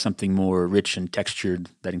family into something more rich and textured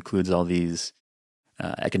that includes all these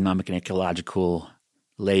economic and ecological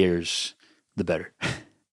layers, the better.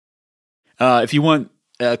 If you want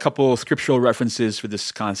a couple scriptural references for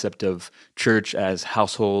this concept of church as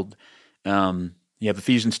household, you have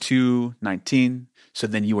Ephesians 2:19. So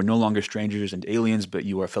then you are no longer strangers and aliens, but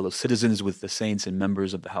you are fellow citizens with the saints and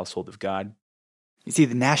members of the household of God. You see,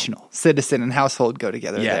 the national, citizen, and household go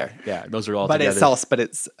together there. Yeah, those are all but together. But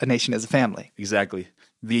it's a nation as a family. Exactly.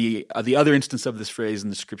 The other instance of this phrase in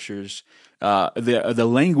the scriptures, the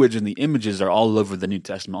language and the images are all over the New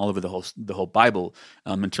Testament, all over the whole Bible.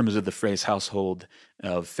 In terms of the phrase household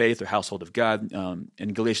of faith or household of God,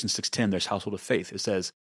 in Galatians 6:10, there's household of faith. It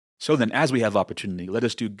says, "So then, as we have opportunity, let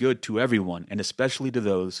us do good to everyone, and especially to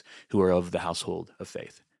those who are of the household of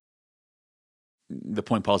faith." The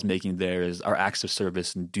point Paul's making there is our acts of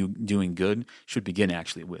service and doing good should begin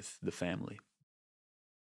actually with the family.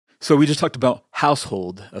 So we just talked about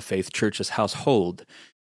household of faith, church as household.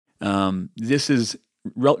 This is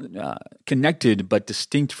connected but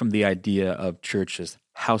distinct from the idea of church as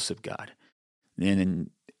house of God. And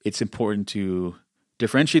it's important to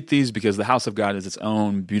differentiate these because the house of God is its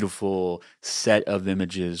own beautiful set of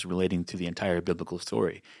images relating to the entire biblical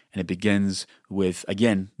story. And it begins with,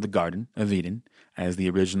 again, the Garden of Eden as the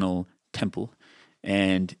original temple.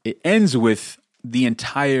 And it ends with the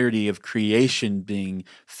entirety of creation being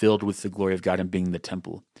filled with the glory of God and being the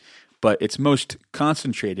temple. But it's most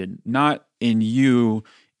concentrated not in you,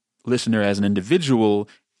 listener, as an individual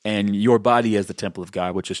and your body as the temple of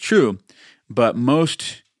God, which is true, but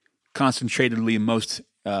most concentratedly,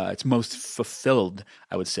 it's most fulfilled,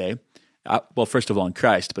 I would say. Well, first of all, in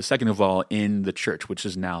Christ, but second of all, in the church, which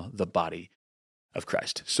is now the body of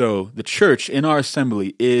Christ. So the church in our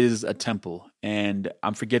assembly is a temple. And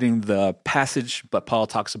I'm forgetting the passage, but Paul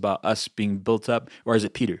talks about us being built up, or is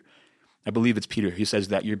it Peter? I believe it's Peter. He says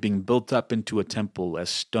that you're being built up into a temple as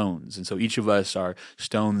stones. And so each of us are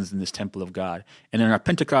stones in this temple of God. And in our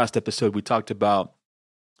Pentecost episode, we talked about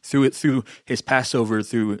through his Passover,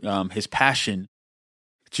 through his passion,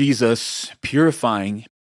 Jesus purifying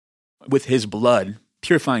with his blood,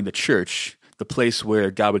 purifying the church, the place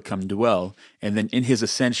where God would come dwell. And then in his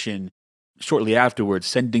ascension, shortly afterwards,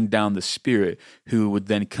 sending down the Spirit who would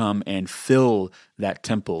then come and fill that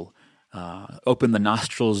temple, open the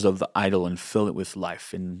nostrils of the idol and fill it with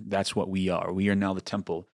life. And that's what we are. We are now the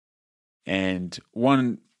temple. And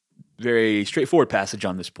one very straightforward passage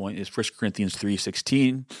on this point is 1 Corinthians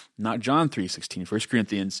 3:16, not John 3:16, 1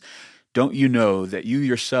 Corinthians. Don't you know that you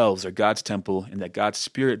yourselves are God's temple and that God's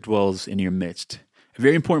Spirit dwells in your midst? A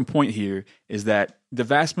very important point here is that the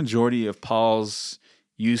vast majority of Paul's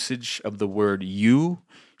usage of the word you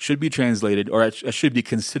should be translated, or it should be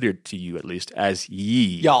considered to you at least, as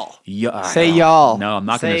ye. Y'all. Say y'all. No, I'm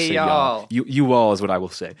not going to say y'all. You all is what I will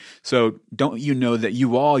say. So don't you know that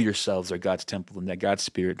you all yourselves are God's temple and that God's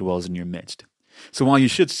Spirit dwells in your midst? So while you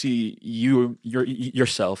should see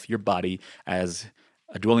yourself, your body, as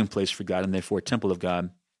a dwelling place for God and therefore a temple of God,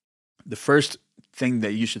 the first thing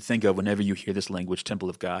that you should think of whenever you hear this language, temple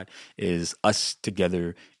of God, is us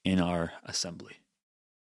together in our assembly.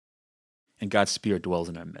 and God's Spirit dwells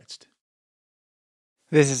in our midst.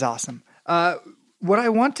 This is awesome. What I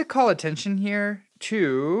want to call attention here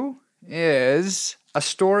to is a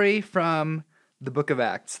story from the book of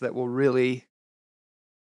Acts that will really,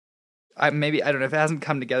 I don't know if it hasn't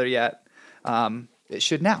come together yet. It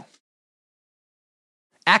should now.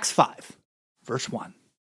 Acts 5, verse 1.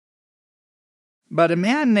 But a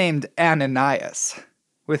man named Ananias,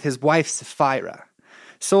 with his wife Sapphira,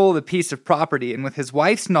 sold a piece of property, and with his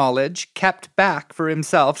wife's knowledge kept back for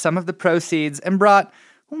himself some of the proceeds and brought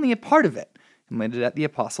only a part of it and laid it at the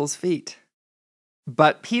apostles' feet.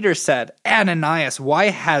 But Peter said, Ananias,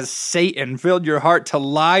 why has Satan filled your heart to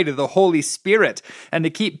lie to the Holy Spirit and to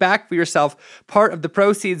keep back for yourself part of the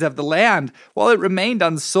proceeds of the land? While it remained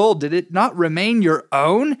unsold, did it not remain your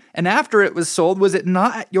own? And after it was sold, was it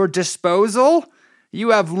not at your disposal?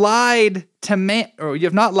 You have lied to man, or you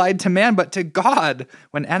have not lied to man, but to God.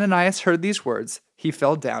 When Ananias heard these words, he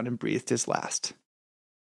fell down and breathed his last.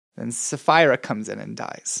 Then Sapphira comes in and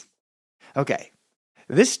dies. Okay,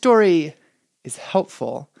 this story is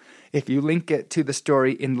helpful if you link it to the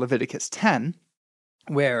story in Leviticus 10,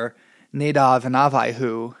 where Nadav and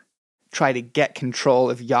Abihu try to get control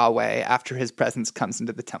of Yahweh after his presence comes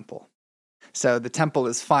into the temple. So the temple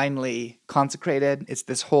is finally consecrated. It's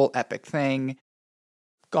this whole epic thing.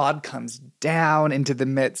 God comes down into the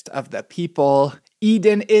midst of the people.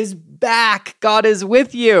 Eden is back. God is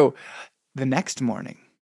with you. The next morning,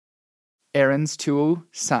 Aaron's two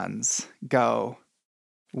sons go,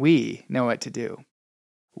 we know what to do.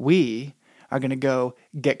 We are going to go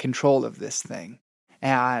get control of this thing.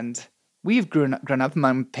 And we've grown up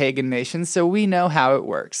among pagan nations, so we know how it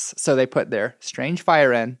works. So they put their strange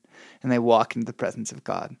fire in, and they walk into the presence of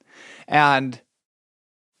God. And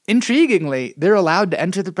intriguingly, they're allowed to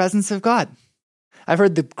enter the presence of God. I've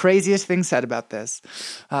heard the craziest thing said about this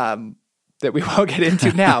that we won't get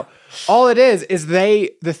into now. All it is the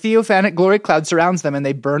theophanic glory cloud surrounds them and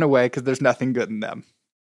they burn away because there's nothing good in them.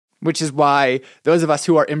 Which is why those of us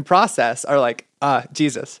who are in process are like,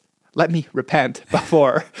 Jesus, let me repent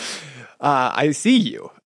before I see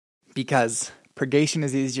you. Because purgation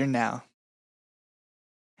is easier now.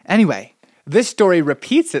 Anyway, this story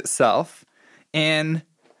repeats itself in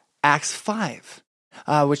Acts 5,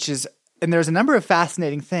 and there's a number of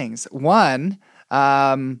fascinating things. One,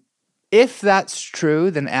 if that's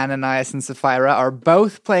true, then Ananias and Sapphira are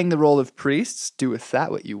both playing the role of priests. Do with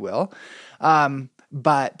that what you will.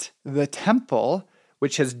 But the temple,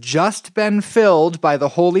 which has just been filled by the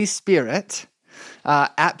Holy Spirit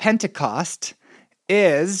at Pentecost,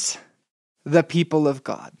 is the people of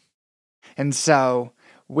God. And so,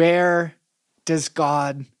 where does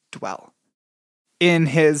God dwell? In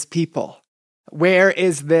his people. Where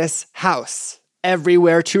is this house?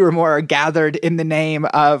 Everywhere two or more are gathered in the name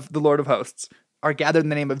of the Lord of hosts, are gathered in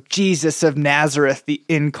the name of Jesus of Nazareth, the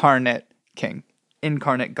incarnate King,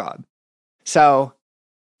 incarnate God. So,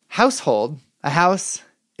 a house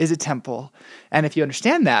is a temple. And if you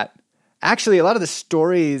understand that, actually a lot of the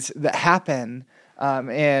stories that happen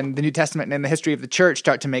in the New Testament and in the history of the church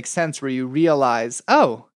start to make sense, where you realize,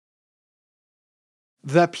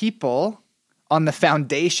 the people on the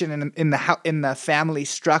foundation in the family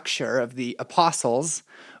structure of the apostles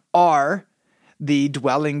are the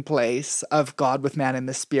dwelling place of God with man, and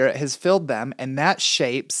the Spirit has filled them, and that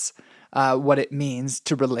shapes what it means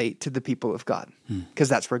to relate to the people of God, because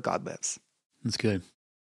that's where God lives. That's good.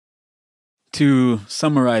 To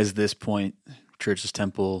summarize this point, Church's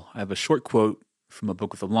Temple, I have a short quote from a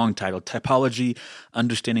book with a long title, Typology,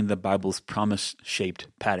 Understanding the Bible's Promise-Shaped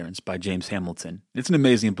Patterns by James Hamilton. It's an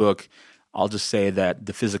amazing book. I'll just say that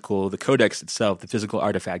the codex itself, the physical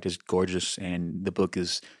artifact is gorgeous, and the book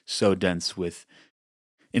is so dense with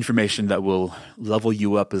information that will level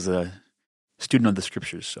you up as a student of the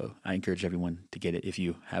scriptures. So I encourage everyone to get it if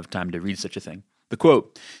you have time to read such a thing. The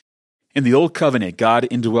quote, in the old covenant, God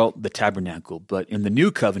indwelt the tabernacle, but in the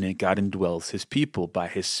new covenant, God indwells his people by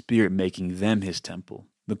his Spirit, making them his temple.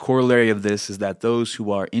 The corollary of this is that those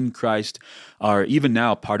who are in Christ are even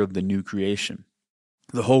now part of the new creation.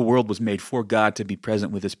 The whole world was made for God to be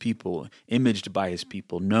present with his people, imaged by his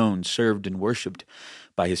people, known, served, and worshipped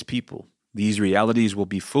by his people. These realities will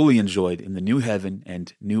be fully enjoyed in the new heaven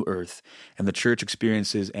and new earth, and the church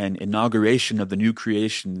experiences an inauguration of the new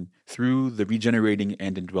creation through the regenerating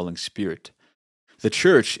and indwelling Spirit. The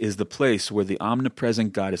church is the place where the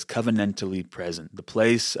omnipresent God is covenantally present, the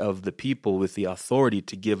place of the people with the authority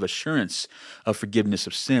to give assurance of forgiveness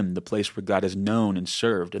of sin, the place where God is known and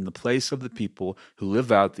served, and the place of the people who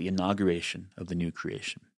live out the inauguration of the new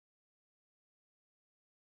creation.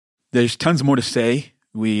 There's tons more to say.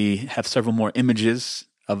 We have several more images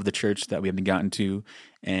of the church that we haven't gotten to,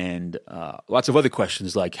 and lots of other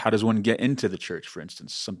questions like how does one get into the church, for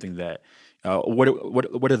instance, something that what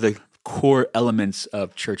are the core elements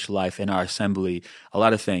of church life in our assembly, a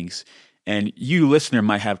lot of things. And you, listener,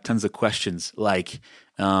 might have tons of questions like,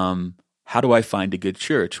 how do I find a good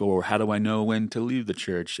church, or how do I know when to leave the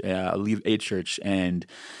church, leave a church? And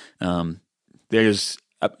there's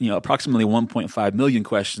approximately 1.5 million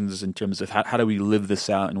questions in terms of how do we live this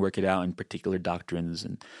out and work it out in particular doctrines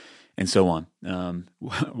and so on.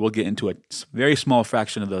 We'll get into a very small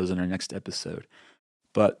fraction of those in our next episode.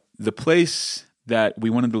 But the place that we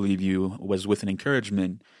wanted to leave you was with an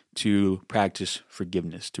encouragement to practice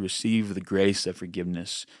forgiveness, to receive the grace of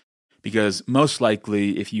forgiveness. Because most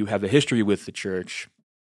likely, if you have a history with the church,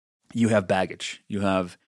 you have baggage. You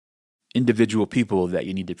have individual people that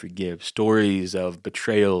you need to forgive, stories of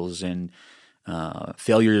betrayals and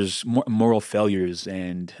failures, moral failures,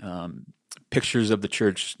 and pictures of the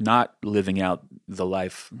church not living out the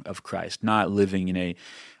life of Christ, not living in a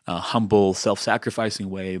humble, self-sacrificing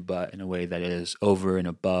way, but in a way that is over and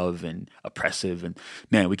above and oppressive. And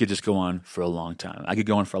man, we could just go on for a long time. I could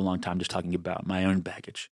go on for a long time just talking about my own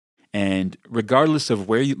baggage. And regardless of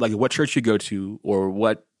where you, like what church you go to, or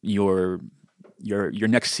what your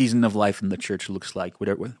next season of life in the church looks like,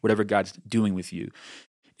 whatever God's doing with you,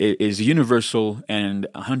 it is universal and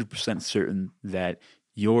 100% certain that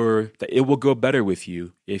it will go better with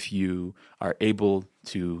you if you are able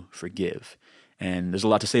to forgive. And there's a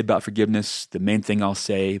lot to say about forgiveness. The main thing I'll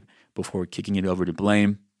say before kicking it over to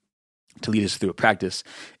Blame to lead us through a practice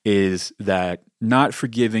is that not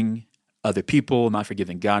forgiving other people, not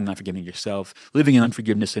forgiving God, not forgiving yourself, living in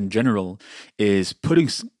unforgiveness in general is putting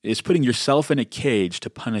yourself in a cage to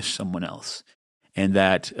punish someone else. And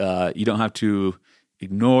that you don't have to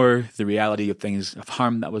ignore the reality of things, of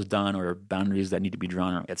harm that was done or boundaries that need to be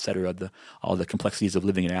drawn, et cetera, all the complexities of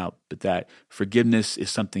living it out. But that forgiveness is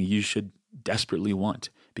something you should desperately want,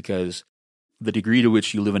 because the degree to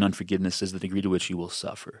which you live in unforgiveness is the degree to which you will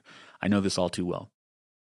suffer. I know this all too well.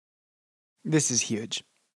 This is huge.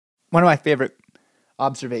 One of my favorite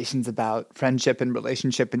observations about friendship and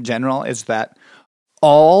relationship in general is that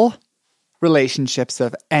all relationships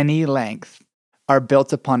of any length are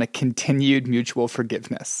built upon a continued mutual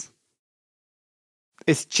forgiveness.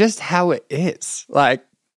 It's just how it is. Like,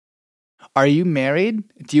 are you married?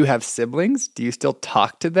 Do you have siblings? Do you still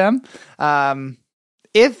talk to them?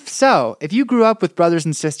 If so, if you grew up with brothers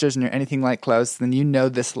and sisters and you're anything like close, then you know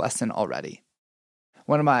this lesson already.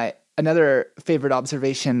 Another favorite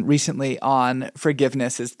observation recently on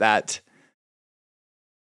forgiveness is that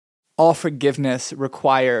all forgiveness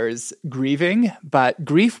requires grieving, but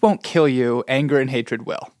grief won't kill you, anger and hatred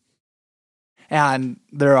will. And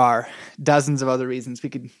there are dozens of other reasons.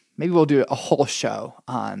 Maybe we'll do a whole show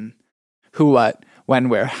on who, what, when,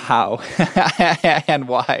 where, how, and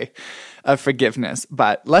why of forgiveness.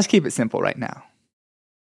 But let's keep it simple right now.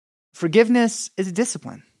 Forgiveness is a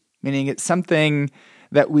discipline, meaning it's something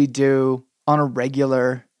that we do on a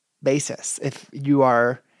regular basis. If you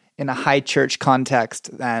are in a high church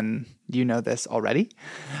context, then you know this already.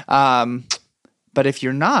 But if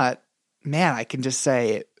you're not, man, I can just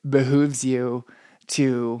say it behooves you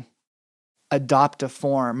to adopt a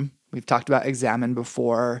form. We've talked about examine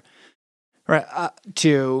before, right?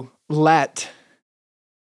 To let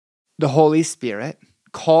the Holy Spirit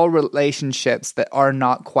call relationships that are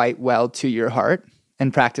not quite well to your heart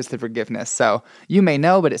and practice the forgiveness. So you may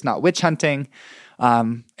know, but it's not witch hunting.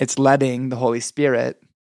 It's letting the Holy Spirit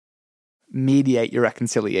mediate your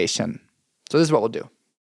reconciliation. So this is what we'll do.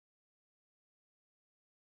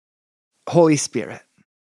 Holy Spirit,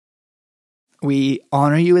 we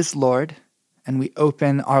honor you as Lord, and we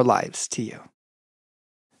open our lives to you.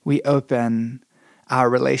 We open our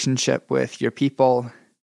relationship with your people,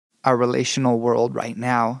 our relational world right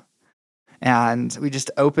now, and we just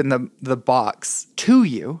open the box to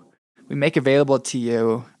you. We make available to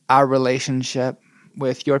you our relationship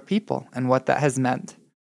with your people and what that has meant.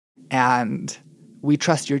 And we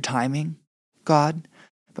trust your timing, God,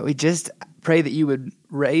 but we just pray that you would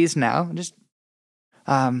raise now,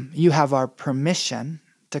 you have our permission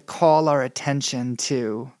to call our attention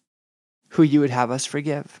to who you would have us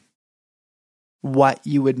forgive, what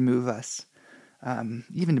you would move us,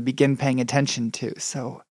 even to begin paying attention to.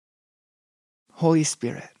 So, Holy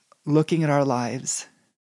Spirit, looking at our lives,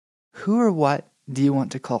 who or what do you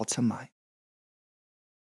want to call to mind?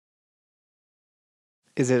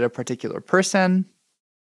 Is it a particular person?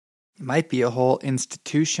 It might be a whole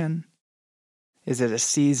institution. Is it a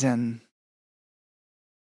season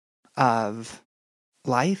of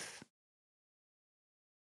life?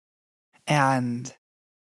 And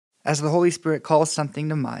as the Holy Spirit calls something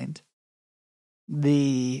to mind,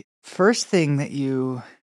 the first thing that you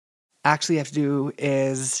actually have to do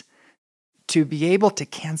is to be able to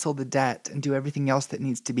cancel the debt and do everything else that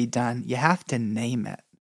needs to be done. You have to name it.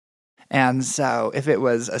 And so if it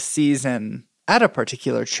was a season at a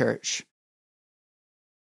particular church,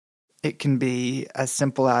 it can be as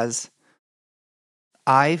simple as,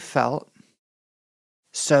 I felt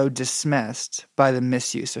so dismissed by the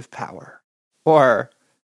misuse of power. Or,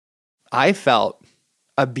 I felt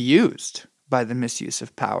abused by the misuse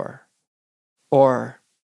of power. Or,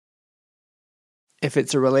 if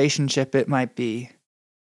it's a relationship, it might be,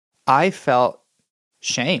 I felt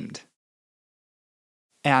shamed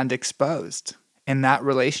and exposed in that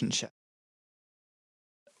relationship.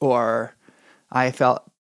 Or, I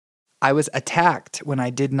felt I was attacked when I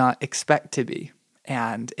did not expect to be,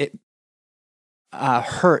 and it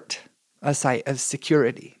hurt a sight of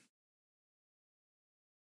security.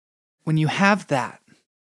 When you have that,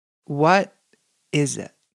 what is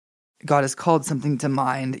it? God has called something to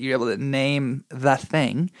mind. You're able to name the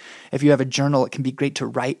thing. If you have a journal, it can be great to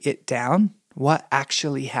write it down. What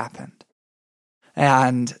actually happened?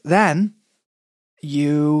 And then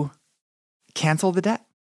you cancel the debt.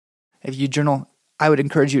 If you journal, I would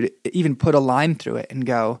encourage you to even put a line through it and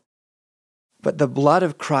go, but the blood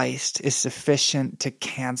of Christ is sufficient to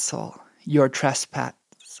cancel your trespass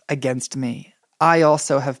against me. I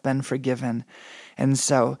also have been forgiven. And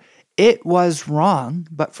so it was wrong,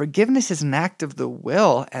 but forgiveness is an act of the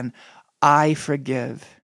will, and I forgive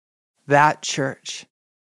that church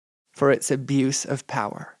for its abuse of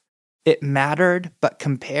power. It mattered, but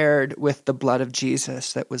compared with the blood of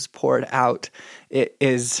Jesus that was poured out, it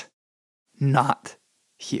is not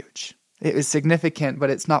huge. It is significant, but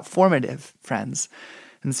it's not formative, friends.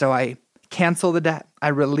 And so I cancel the debt. I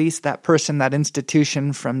release that person, that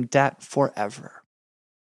institution from debt forever.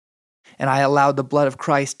 And I allow the blood of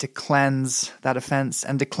Christ to cleanse that offense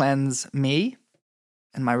and to cleanse me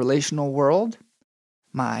and my relational world,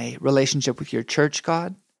 my relationship with your church,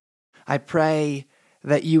 God. I pray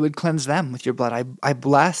that you would cleanse them with your blood. I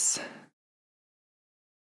bless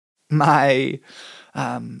my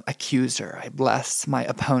accuser. I bless my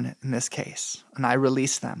opponent in this case, and I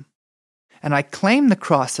release them. And I claim the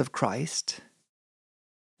cross of Christ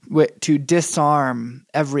to disarm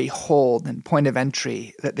every hold and point of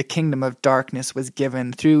entry that the kingdom of darkness was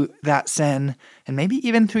given through that sin, and maybe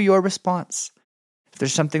even through your response. If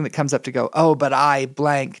there's something that comes up to go, oh, but I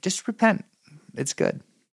blank, just repent. It's good.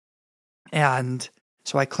 And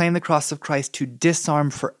so I claim the cross of Christ to disarm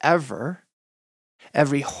forever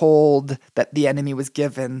every hold that the enemy was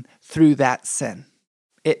given through that sin.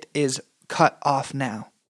 It is cut off now.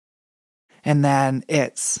 And then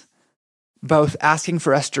it's both asking for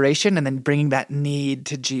restoration and then bringing that need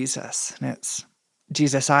to Jesus. And it's,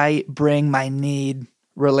 Jesus, I bring my need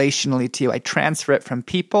relationally to you. I transfer it from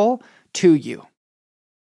people to you.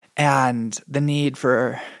 And the need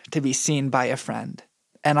to be seen by a friend.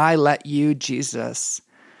 And I let you, Jesus,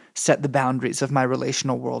 set the boundaries of my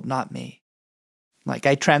relational world, not me. Like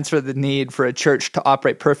I transfer the need for a church to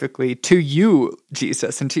operate perfectly to you,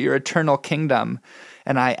 Jesus, and to your eternal kingdom.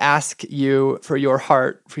 And I ask you for your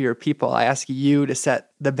heart, for your people. I ask you to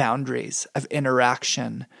set the boundaries of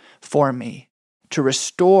interaction for me, to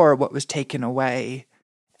restore what was taken away.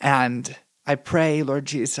 And I pray, Lord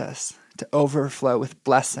Jesus, to overflow with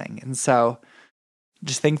blessing. And so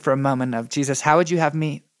just think for a moment of, Jesus, how would you have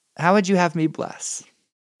me bless?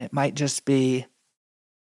 It might just be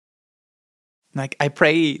like, I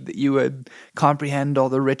pray that you would comprehend all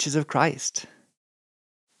the riches of Christ.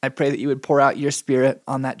 I pray that you would pour out your Spirit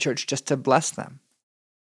on that church just to bless them.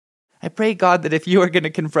 I pray, God, that if you are going to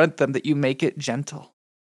confront them, that you make it gentle,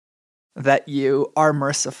 that you are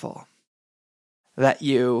merciful, that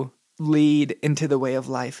you lead into the way of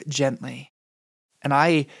life gently. And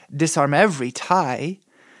I disarm every tie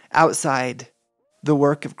outside the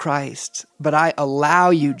work of Christ, but I allow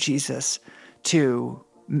you, Jesus, to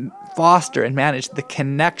foster and manage the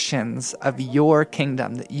connections of your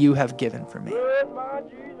kingdom that you have given for me.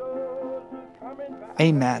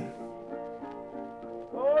 Amen.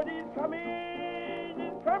 Lord, he's coming,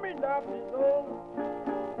 he's coming down his road.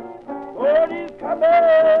 Lord, he's coming.